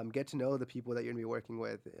 Get to know the people that you're gonna be working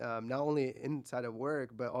with, not only inside of work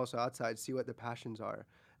but also outside. See what their passions are.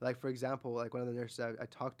 Like for example, like one of the nurses I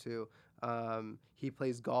talked to, he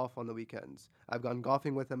plays golf on the weekends. I've gone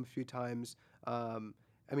golfing with him a few times. I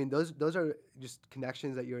mean, those are just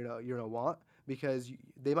connections that you're gonna want because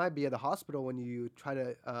they might be at the hospital when you try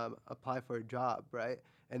to apply for a job, right?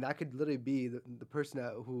 And that could literally be the person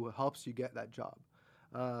who helps you get that job.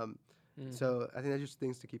 So I think that's just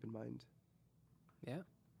things to keep in mind. Yeah.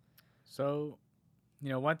 So,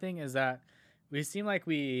 one thing is that we seem like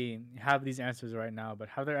we have these answers right now, but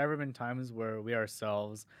have there ever been times where we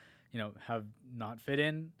ourselves, have not fit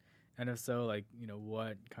in? And if so, like,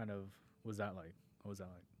 what kind of was that like? What was that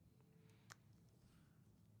like?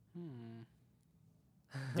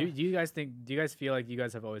 Do you guys feel like you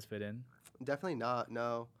guys have always fit in? Definitely not.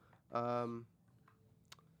 No. I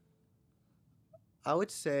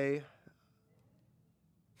would say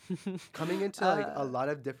coming into like a lot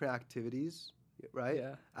of different activities, right?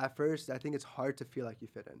 Yeah. At first, I think it's hard to feel like you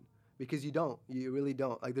fit in because you don't. You really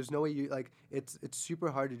don't. Like, there's no way you like. It's super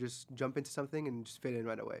hard to just jump into something and just fit in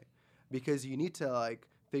right away, because you need to like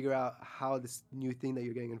figure out how this new thing that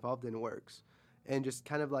you're getting involved in works, and just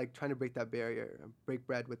kind of like trying to break that barrier, break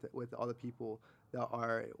bread with all the people that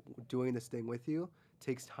are doing this thing with you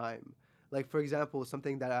takes time. Like for example,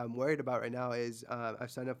 something that I'm worried about right now is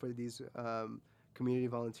I've signed up for these community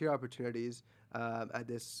volunteer opportunities at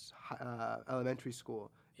this elementary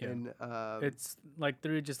school. Yeah. In, it's like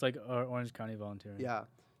through just like Orange County volunteering. Yeah.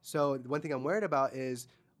 So one thing I'm worried about is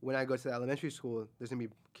when I go to the elementary school, there's gonna be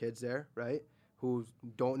kids there, right, who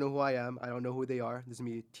don't know who I am. I don't know who they are. There's gonna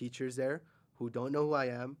be teachers there who don't know who I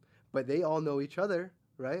am, but they all know each other,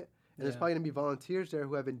 right? And there's probably going to be volunteers there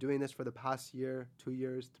who have been doing this for the past year, 2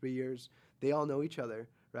 years, 3 years. They all know each other,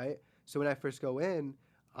 right? So when I first go in,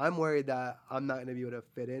 I'm worried that I'm not going to be able to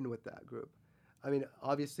fit in with that group. I mean,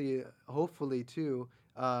 obviously, hopefully, too,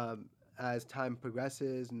 as time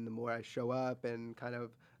progresses and the more I show up and kind of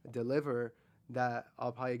deliver, that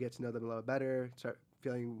I'll probably get to know them a little better, start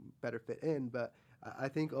feeling better fit in. But I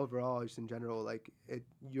think overall, just in general, like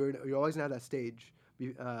you're always going to have that stage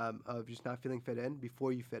of just not feeling fit in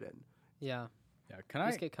before you fit in. Yeah. Yeah.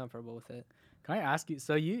 Just get comfortable with it. Can I ask you?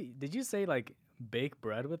 So did you say like bake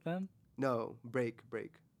bread with them? No, break bread.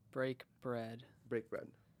 bread.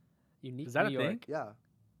 Unique. Is that New a York. thing? Yeah.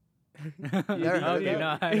 Never heard of You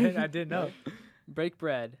that? know, I didn't know. Break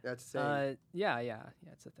bread. That's insane. Yeah,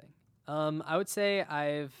 it's a thing. I would say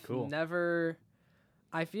I've Cool. never.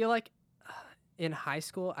 I feel like in high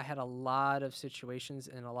school I had a lot of situations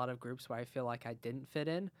in a lot of groups where I feel like I didn't fit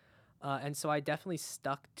in, and so I definitely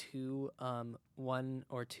stuck to one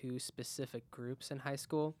or two specific groups in high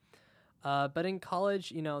school. But in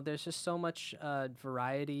college, there's just so much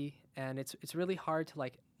variety, and it's really hard to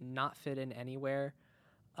like not fit in anywhere,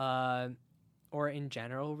 uh, or in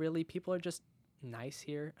general. Really, people are just nice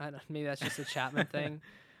here. I don't, maybe that's just a Chapman thing.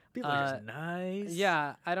 People are just nice.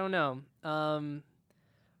 Yeah, I don't know.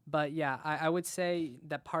 But yeah, I would say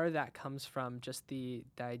that part of that comes from just the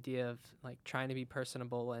idea of like trying to be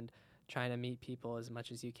personable and trying to meet people as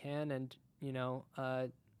much as you can, and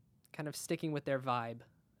kind of sticking with their vibe.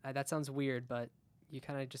 That sounds weird, but you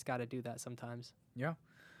kind of just got to do that sometimes. Yeah.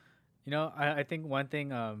 I think one thing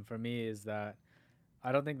for me is that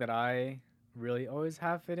I don't think that I really always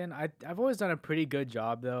have fit in. I've always done a pretty good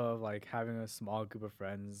job though of like having a small group of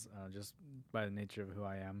friends, just by the nature of who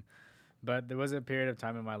I am. But there was a period of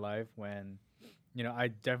time in my life when, I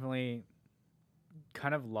definitely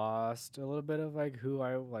kind of lost a little bit of like who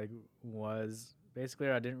I like was. Basically,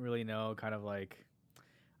 I didn't really know kind of like,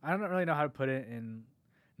 I don't really know how to put it in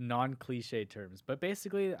non-cliche terms, but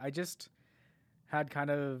basically I just had kind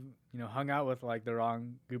of hung out with like the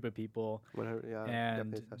wrong group of people. Yeah, and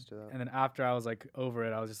definitely attest to that. and then after I was like over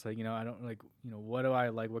it, I was just like, I don't like, what do I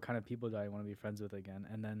like, what kind of people do I want to be friends with again?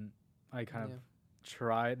 And then I kind of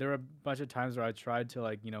tried, there were a bunch of times where I tried to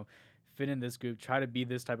like fit in this group, try to be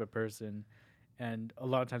this type of person, and a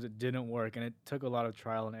lot of times it didn't work, and it took a lot of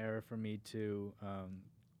trial and error for me to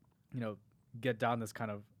get down this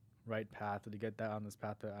kind of right path, or to get that on this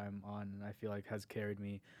path that I'm on, and I feel like has carried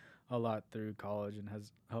me a lot through college and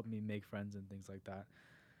has helped me make friends and things like that.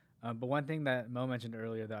 But one thing that Mo mentioned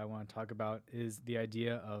earlier that I want to talk about is the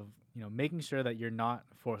idea of making sure that you're not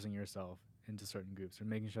forcing yourself into certain groups, or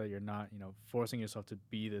making sure that you're not forcing yourself to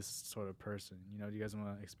be this sort of person. Do you guys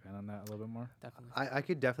want to expand on that a little bit more? Definitely. I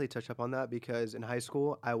could definitely touch up on that because in high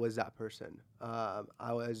school I was that person. I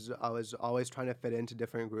was always trying to fit into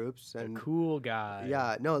different groups and Cool guy.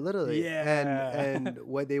 yeah, no, literally. Yeah. And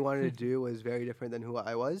what they wanted to do was very different than who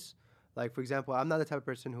I was. Like for example, I'm not the type of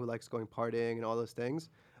person who likes going partying and all those things,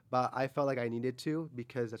 but I felt like I needed to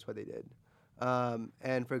because that's what they did.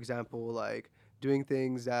 And for example, like doing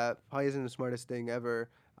things that probably isn't the smartest thing ever.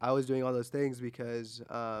 I was doing all those things because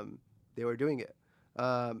they were doing it.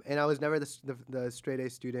 And I was never the straight A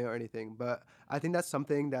student or anything, but I think that's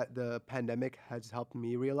something that the pandemic has helped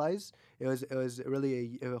me realize. It was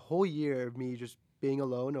really a whole year of me just being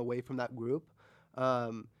alone, away from that group,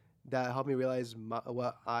 that helped me realize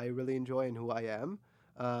what I really enjoy and who I am.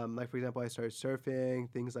 Like for example, I started surfing,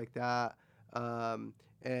 things like that,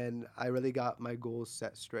 and I really got my goals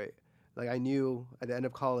set straight. Like I knew at the end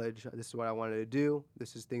of college, this is what I wanted to do.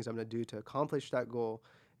 This is things I'm going to do to accomplish that goal.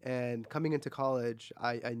 And coming into college,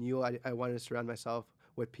 I knew I wanted to surround myself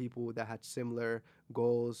with people that had similar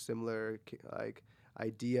goals, similar like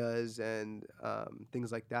ideas and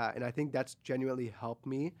things like that. And I think that's genuinely helped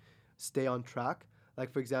me stay on track.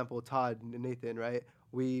 Like for example, Todd and Nathan, right?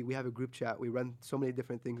 We have a group chat. We run so many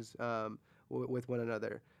different things with one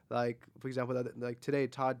another. Like for example, like today,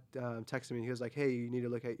 Todd texted me. He was like, "Hey, you need to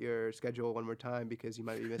look at your schedule one more time because you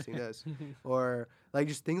might be missing this," or like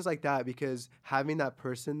just things like that. Because having that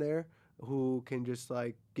person there who can just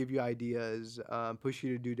like give you ideas, push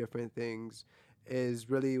you to do different things, is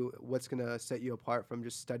really what's gonna set you apart from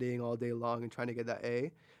just studying all day long and trying to get that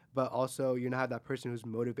A. But also, you're gonna have that person who's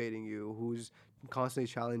motivating you, who's constantly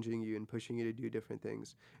challenging you and pushing you to do different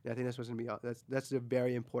things. And I think that's what's gonna be that's a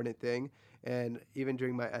very important thing. And even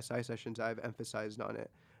during my SI sessions, I've emphasized on it.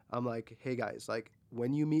 I'm like, hey guys, like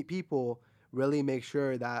when you meet people, really make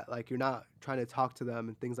sure that like you're not trying to talk to them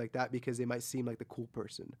and things like that because they might seem like the cool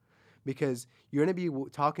person. Because you're gonna be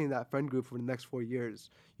talking to that friend group for the next 4 years.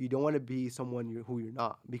 You don't want to be someone who you're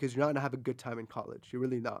not, because you're not gonna have a good time in college. You're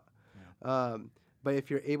really not. Yeah. But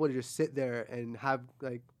if you're able to just sit there and have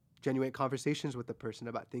like genuine conversations with the person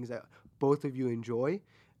about things that both of you enjoy,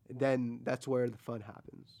 then that's where the fun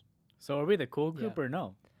happens. So are we the cool group or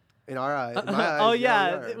no? In our eyes, in my eyes, oh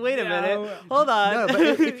yeah. Wait a minute. Hold on. No, but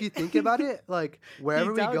if you think about it, like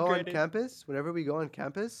wherever we go on campus,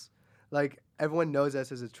 like everyone knows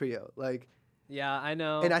us as a trio. Like, yeah, I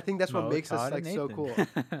know. and I think that's Mo, what makes Todd, us like and so Nathan.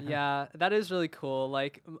 cool. Yeah, that is really cool.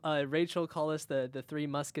 Like Rachel called us the three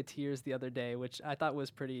musketeers the other day, which I thought was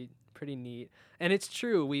pretty neat. And it's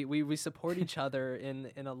true. We support each other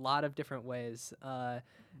in a lot of different ways.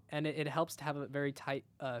 And it helps to have a very tight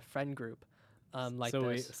friend group. like so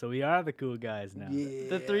this. we are the cool guys now. Yeah.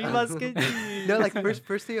 The Three Musketeers. No, like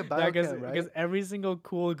first day of Yeah, biochem, right? because every single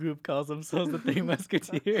cool group calls themselves the Three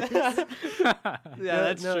Musketeers. Yeah,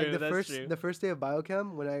 that's no, true. Like That's true. the first day of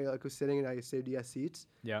biochem, when I like was sitting and I saved you guys seats.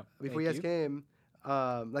 Yeah. Before Thank you guys came,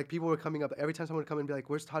 like people were coming up. Every time someone would come and be like,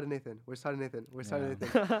 "Where's Todd and Nathan? Where's Todd and Nathan? Where's Todd and Yeah.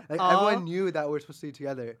 Nathan?" Like Aw. everyone knew that we're supposed to be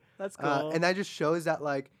together. That's cool. And that just shows that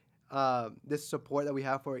like this support that we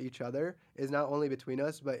have for each other is not only between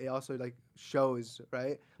us, but it also like shows,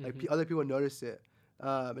 right? Like other people notice it,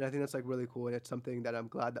 and I think that's like really cool, and it's something that I'm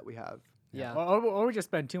glad that we have. Yeah. Or we just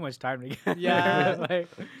spend too much time together. Yeah. like,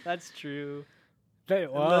 That's true.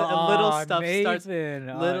 little stuff starts- Nathan,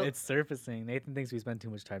 little- it's surfacing. Nathan thinks we spend too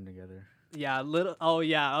much time together. Yeah, little. Oh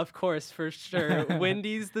yeah, of course, for sure.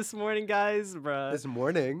 Wendy's this morning, guys, bruh, This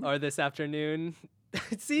morning, or this afternoon.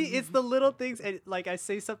 See, it's the little things. And, like I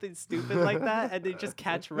say something stupid like that, and they just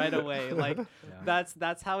catch right away. Like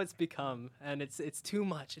that's how it's become, and it's too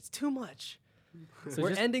much. It's too much. So We're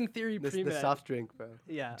just, ending theory the pre-med. soft drink, bro.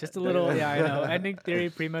 Yeah, just a little, yeah, I know. Ending theory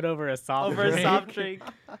pre-med over a soft over a drink. soft drink.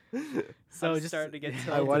 So I'm just starting to get I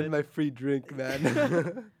tilted. wanted my free drink,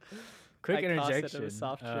 man. quick I tossed it in a interjection.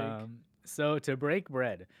 soft drink. So to break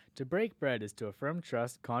bread. To break bread is to affirm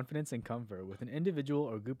trust, confidence, and comfort with an individual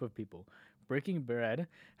or group of people. Breaking bread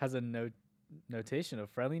has a notation of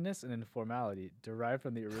friendliness and informality derived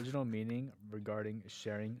from the original meaning regarding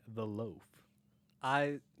sharing the loaf.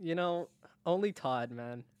 Only Todd,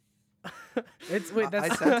 man. It's wait, I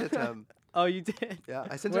that's sent it to him. Oh, you did. Yeah,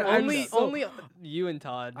 I sent Well, it. I'm Only, so- only you and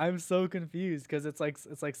Todd. I'm so confused because it's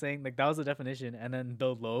like saying like that was the definition, and then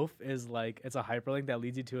the loaf is like it's a hyperlink that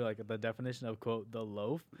leads you to like the definition of quote the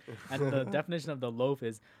loaf, and the definition of the loaf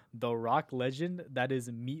is the rock legend that is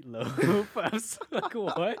meatloaf. I'm so like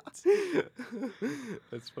what?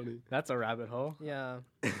 That's funny. That's a rabbit hole. Yeah,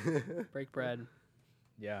 break bread.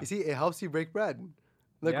 Yeah, You see, it helps you break bread.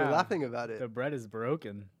 Look, Yeah. we're laughing about it. the bread is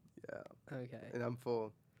broken. Okay. And I'm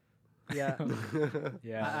full. Yeah.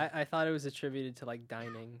 Yeah, I thought it was attributed to like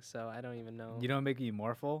dining, so I don't even know. you don't make me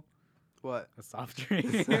more full. What? A soft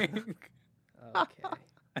drink.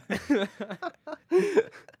 Okay.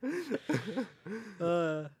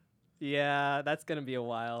 Yeah, that's gonna be a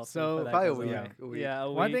while. So, before that Probably a goes week. away. A week. Yeah,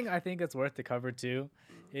 a One week. thing I think it's worth to cover too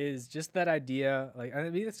is just that idea. Like, I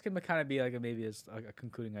mean, this can kind of be like maybe it's like a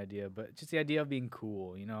concluding idea, but just the idea of being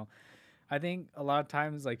cool. You know, I think a lot of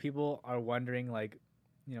times like people are wondering like,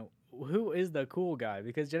 you know, who is the cool guy?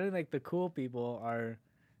 Because generally like the cool people are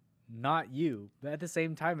not you, but at the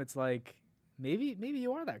same time it's like maybe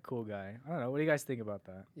you are that cool guy. I don't know. What do you guys think about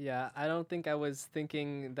that? Yeah, I don't think I was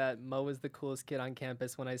thinking that Mo was the coolest kid on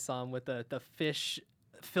campus when I saw him with the fish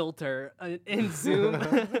filter in Zoom,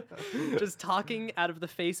 just talking out of the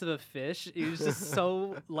face of a fish. It was just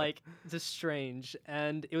so like just strange,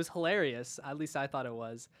 and it was hilarious. At least I thought it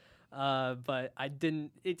was, but it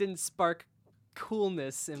didn't spark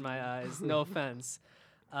coolness in my eyes. No offense.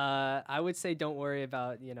 I would say don't worry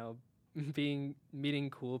about meeting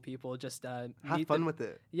cool people. Just Have meet fun with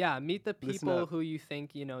it. meet the Listen people up. who you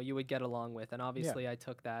think you would get along with, and obviously I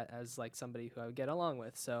took that as like somebody who I would get along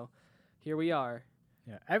with. So here we are.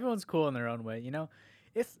 Yeah, everyone's cool in their own way. You know,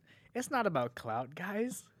 it's not about clout,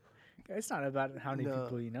 guys. It's not about how many No.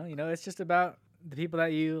 people you know. You know, it's just about the people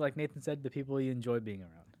that you, like Nathan said, the people you enjoy being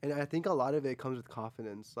around. And I think a lot of it comes with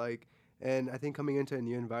confidence. And I think coming into a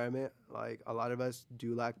new environment, like a lot of us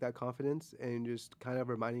do lack that confidence, and just kind of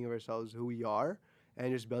reminding of ourselves who we are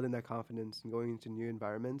and just building that confidence and going into new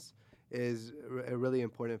environments is a really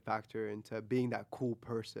important factor into being that cool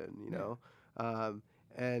person, you know,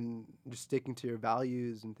 and just sticking to your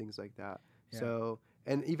values and things like that. Yeah. So,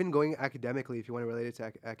 and even going academically, if you want to relate it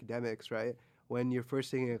to academics, right? When you're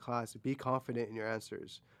first taking a class, be confident in your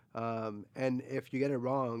answers. And if you get it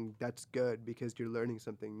wrong, that's good because you're learning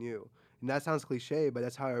something new. And that sounds cliche, but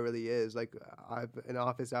that's how it really is. Like in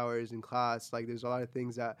office hours in class, like there's a lot of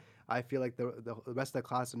things that I feel like the rest of the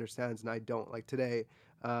class understands and I don't. Like today,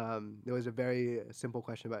 there was a very simple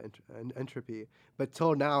question about entropy, but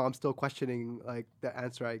till now I'm still questioning like the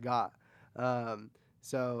answer I got.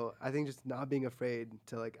 So I think just not being afraid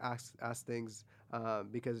to like ask things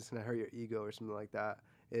because it's gonna hurt your ego or something like that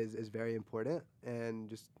is very important, and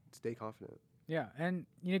just stay confident. Yeah, and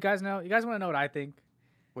you guys want to know what I think?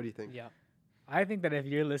 What do you think? Yeah. I think that if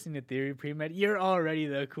you're listening to Theory Pre-Med, you're already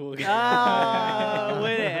the cool guy. Ah,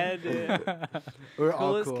 way to end it. We're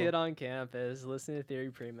all Coolest cool. kid on campus, listening to Theory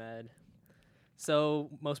Pre-Med. So,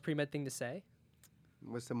 most pre-med thing to say?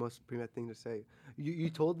 What's the most pre-med thing to say? You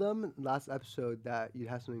told them last episode that you'd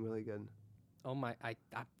have something really good. Oh my! I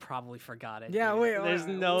probably forgot it. Yeah, dude. wait. There's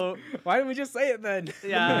no. Why didn't we just say it then?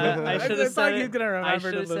 Yeah, I should have thought said he it. was gonna remember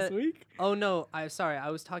it should've this said- week. Oh no! I'm sorry.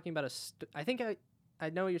 I was talking about I think I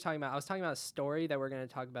know what you're talking about. I was talking about a story that we're gonna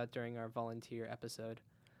talk about during our volunteer episode.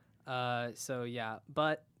 So yeah,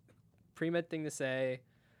 but pre-med thing to say.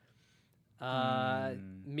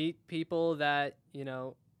 Meet people that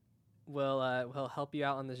will help you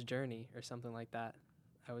out on this journey or something like that.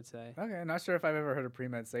 I would say. Okay, I'm not sure if I've ever heard a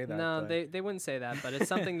pre-med say that. No, but- they wouldn't say that, but it's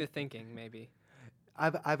something to thinking maybe.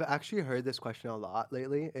 I've actually heard this question a lot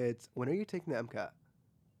lately. It's when are you taking the MCAT?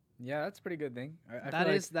 Yeah, that's a pretty good thing. I That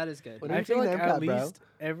feel is good. When Like, are I you feel taking like the at MCAT, bro?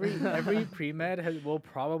 least every pre-med will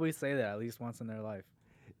probably say that at least once in their life.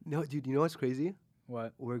 No, dude. You know what's crazy?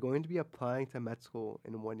 What? We're going to be applying to med school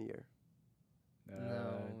in 1 year. No,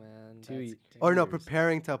 man. two that's ye- Or no, years.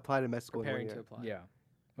 preparing to apply to med school preparing in 1 to year. apply. Yeah.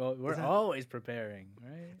 Well, we're that- always preparing,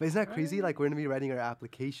 right? But isn't that crazy? Right. Like we're gonna be writing our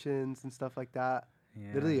applications and stuff like that.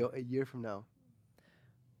 Yeah. Literally a year from now.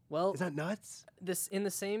 Well, Is that nuts? this in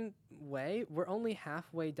the same way, we're only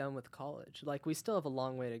halfway done with college. Like we still have a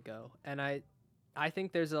long way to go, and I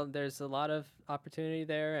think there's a lot of opportunity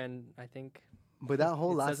there, and I think But that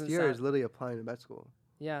whole It last doesn't year is sound- literally applying to med school.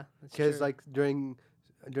 yeah, that's Because true. like during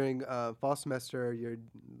fall semester,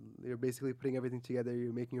 you're basically putting everything together.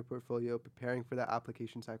 You're making your portfolio, preparing for that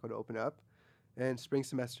application cycle to open up. And spring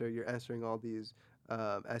semester, you're answering all these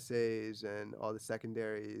essays and all the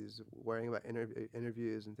secondaries, worrying about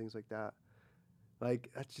interviews and things like that. Like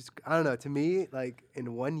that's just I don't know. To me, like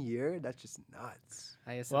in 1 year, that's just nuts.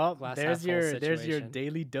 I guess Well, glass there's half full your situation.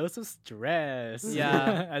 daily dose of stress.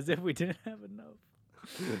 Yeah. As if we didn't have enough.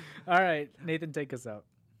 All right, Nathan, take us out.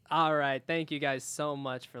 All right. Thank you guys so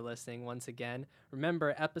much for listening once again.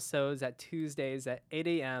 Remember, episodes at Tuesdays at 8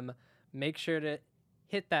 a.m. Make sure to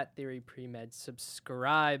hit that Theory Pre-Med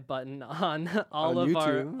subscribe button on all On of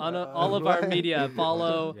our YouTube? all of our What? media.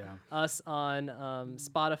 Follow Yeah. us on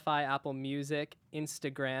Spotify, Apple Music,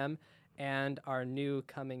 Instagram, and our new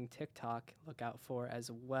coming TikTok. Look out for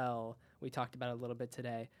as well. We talked about it a little bit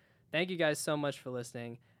today. Thank you guys so much for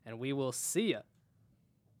listening, and we will see you.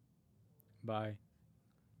 Bye.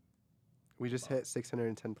 We just hit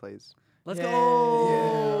 610 plays. Let's Yay.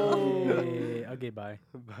 go. Okay, bye.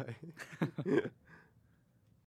 Bye.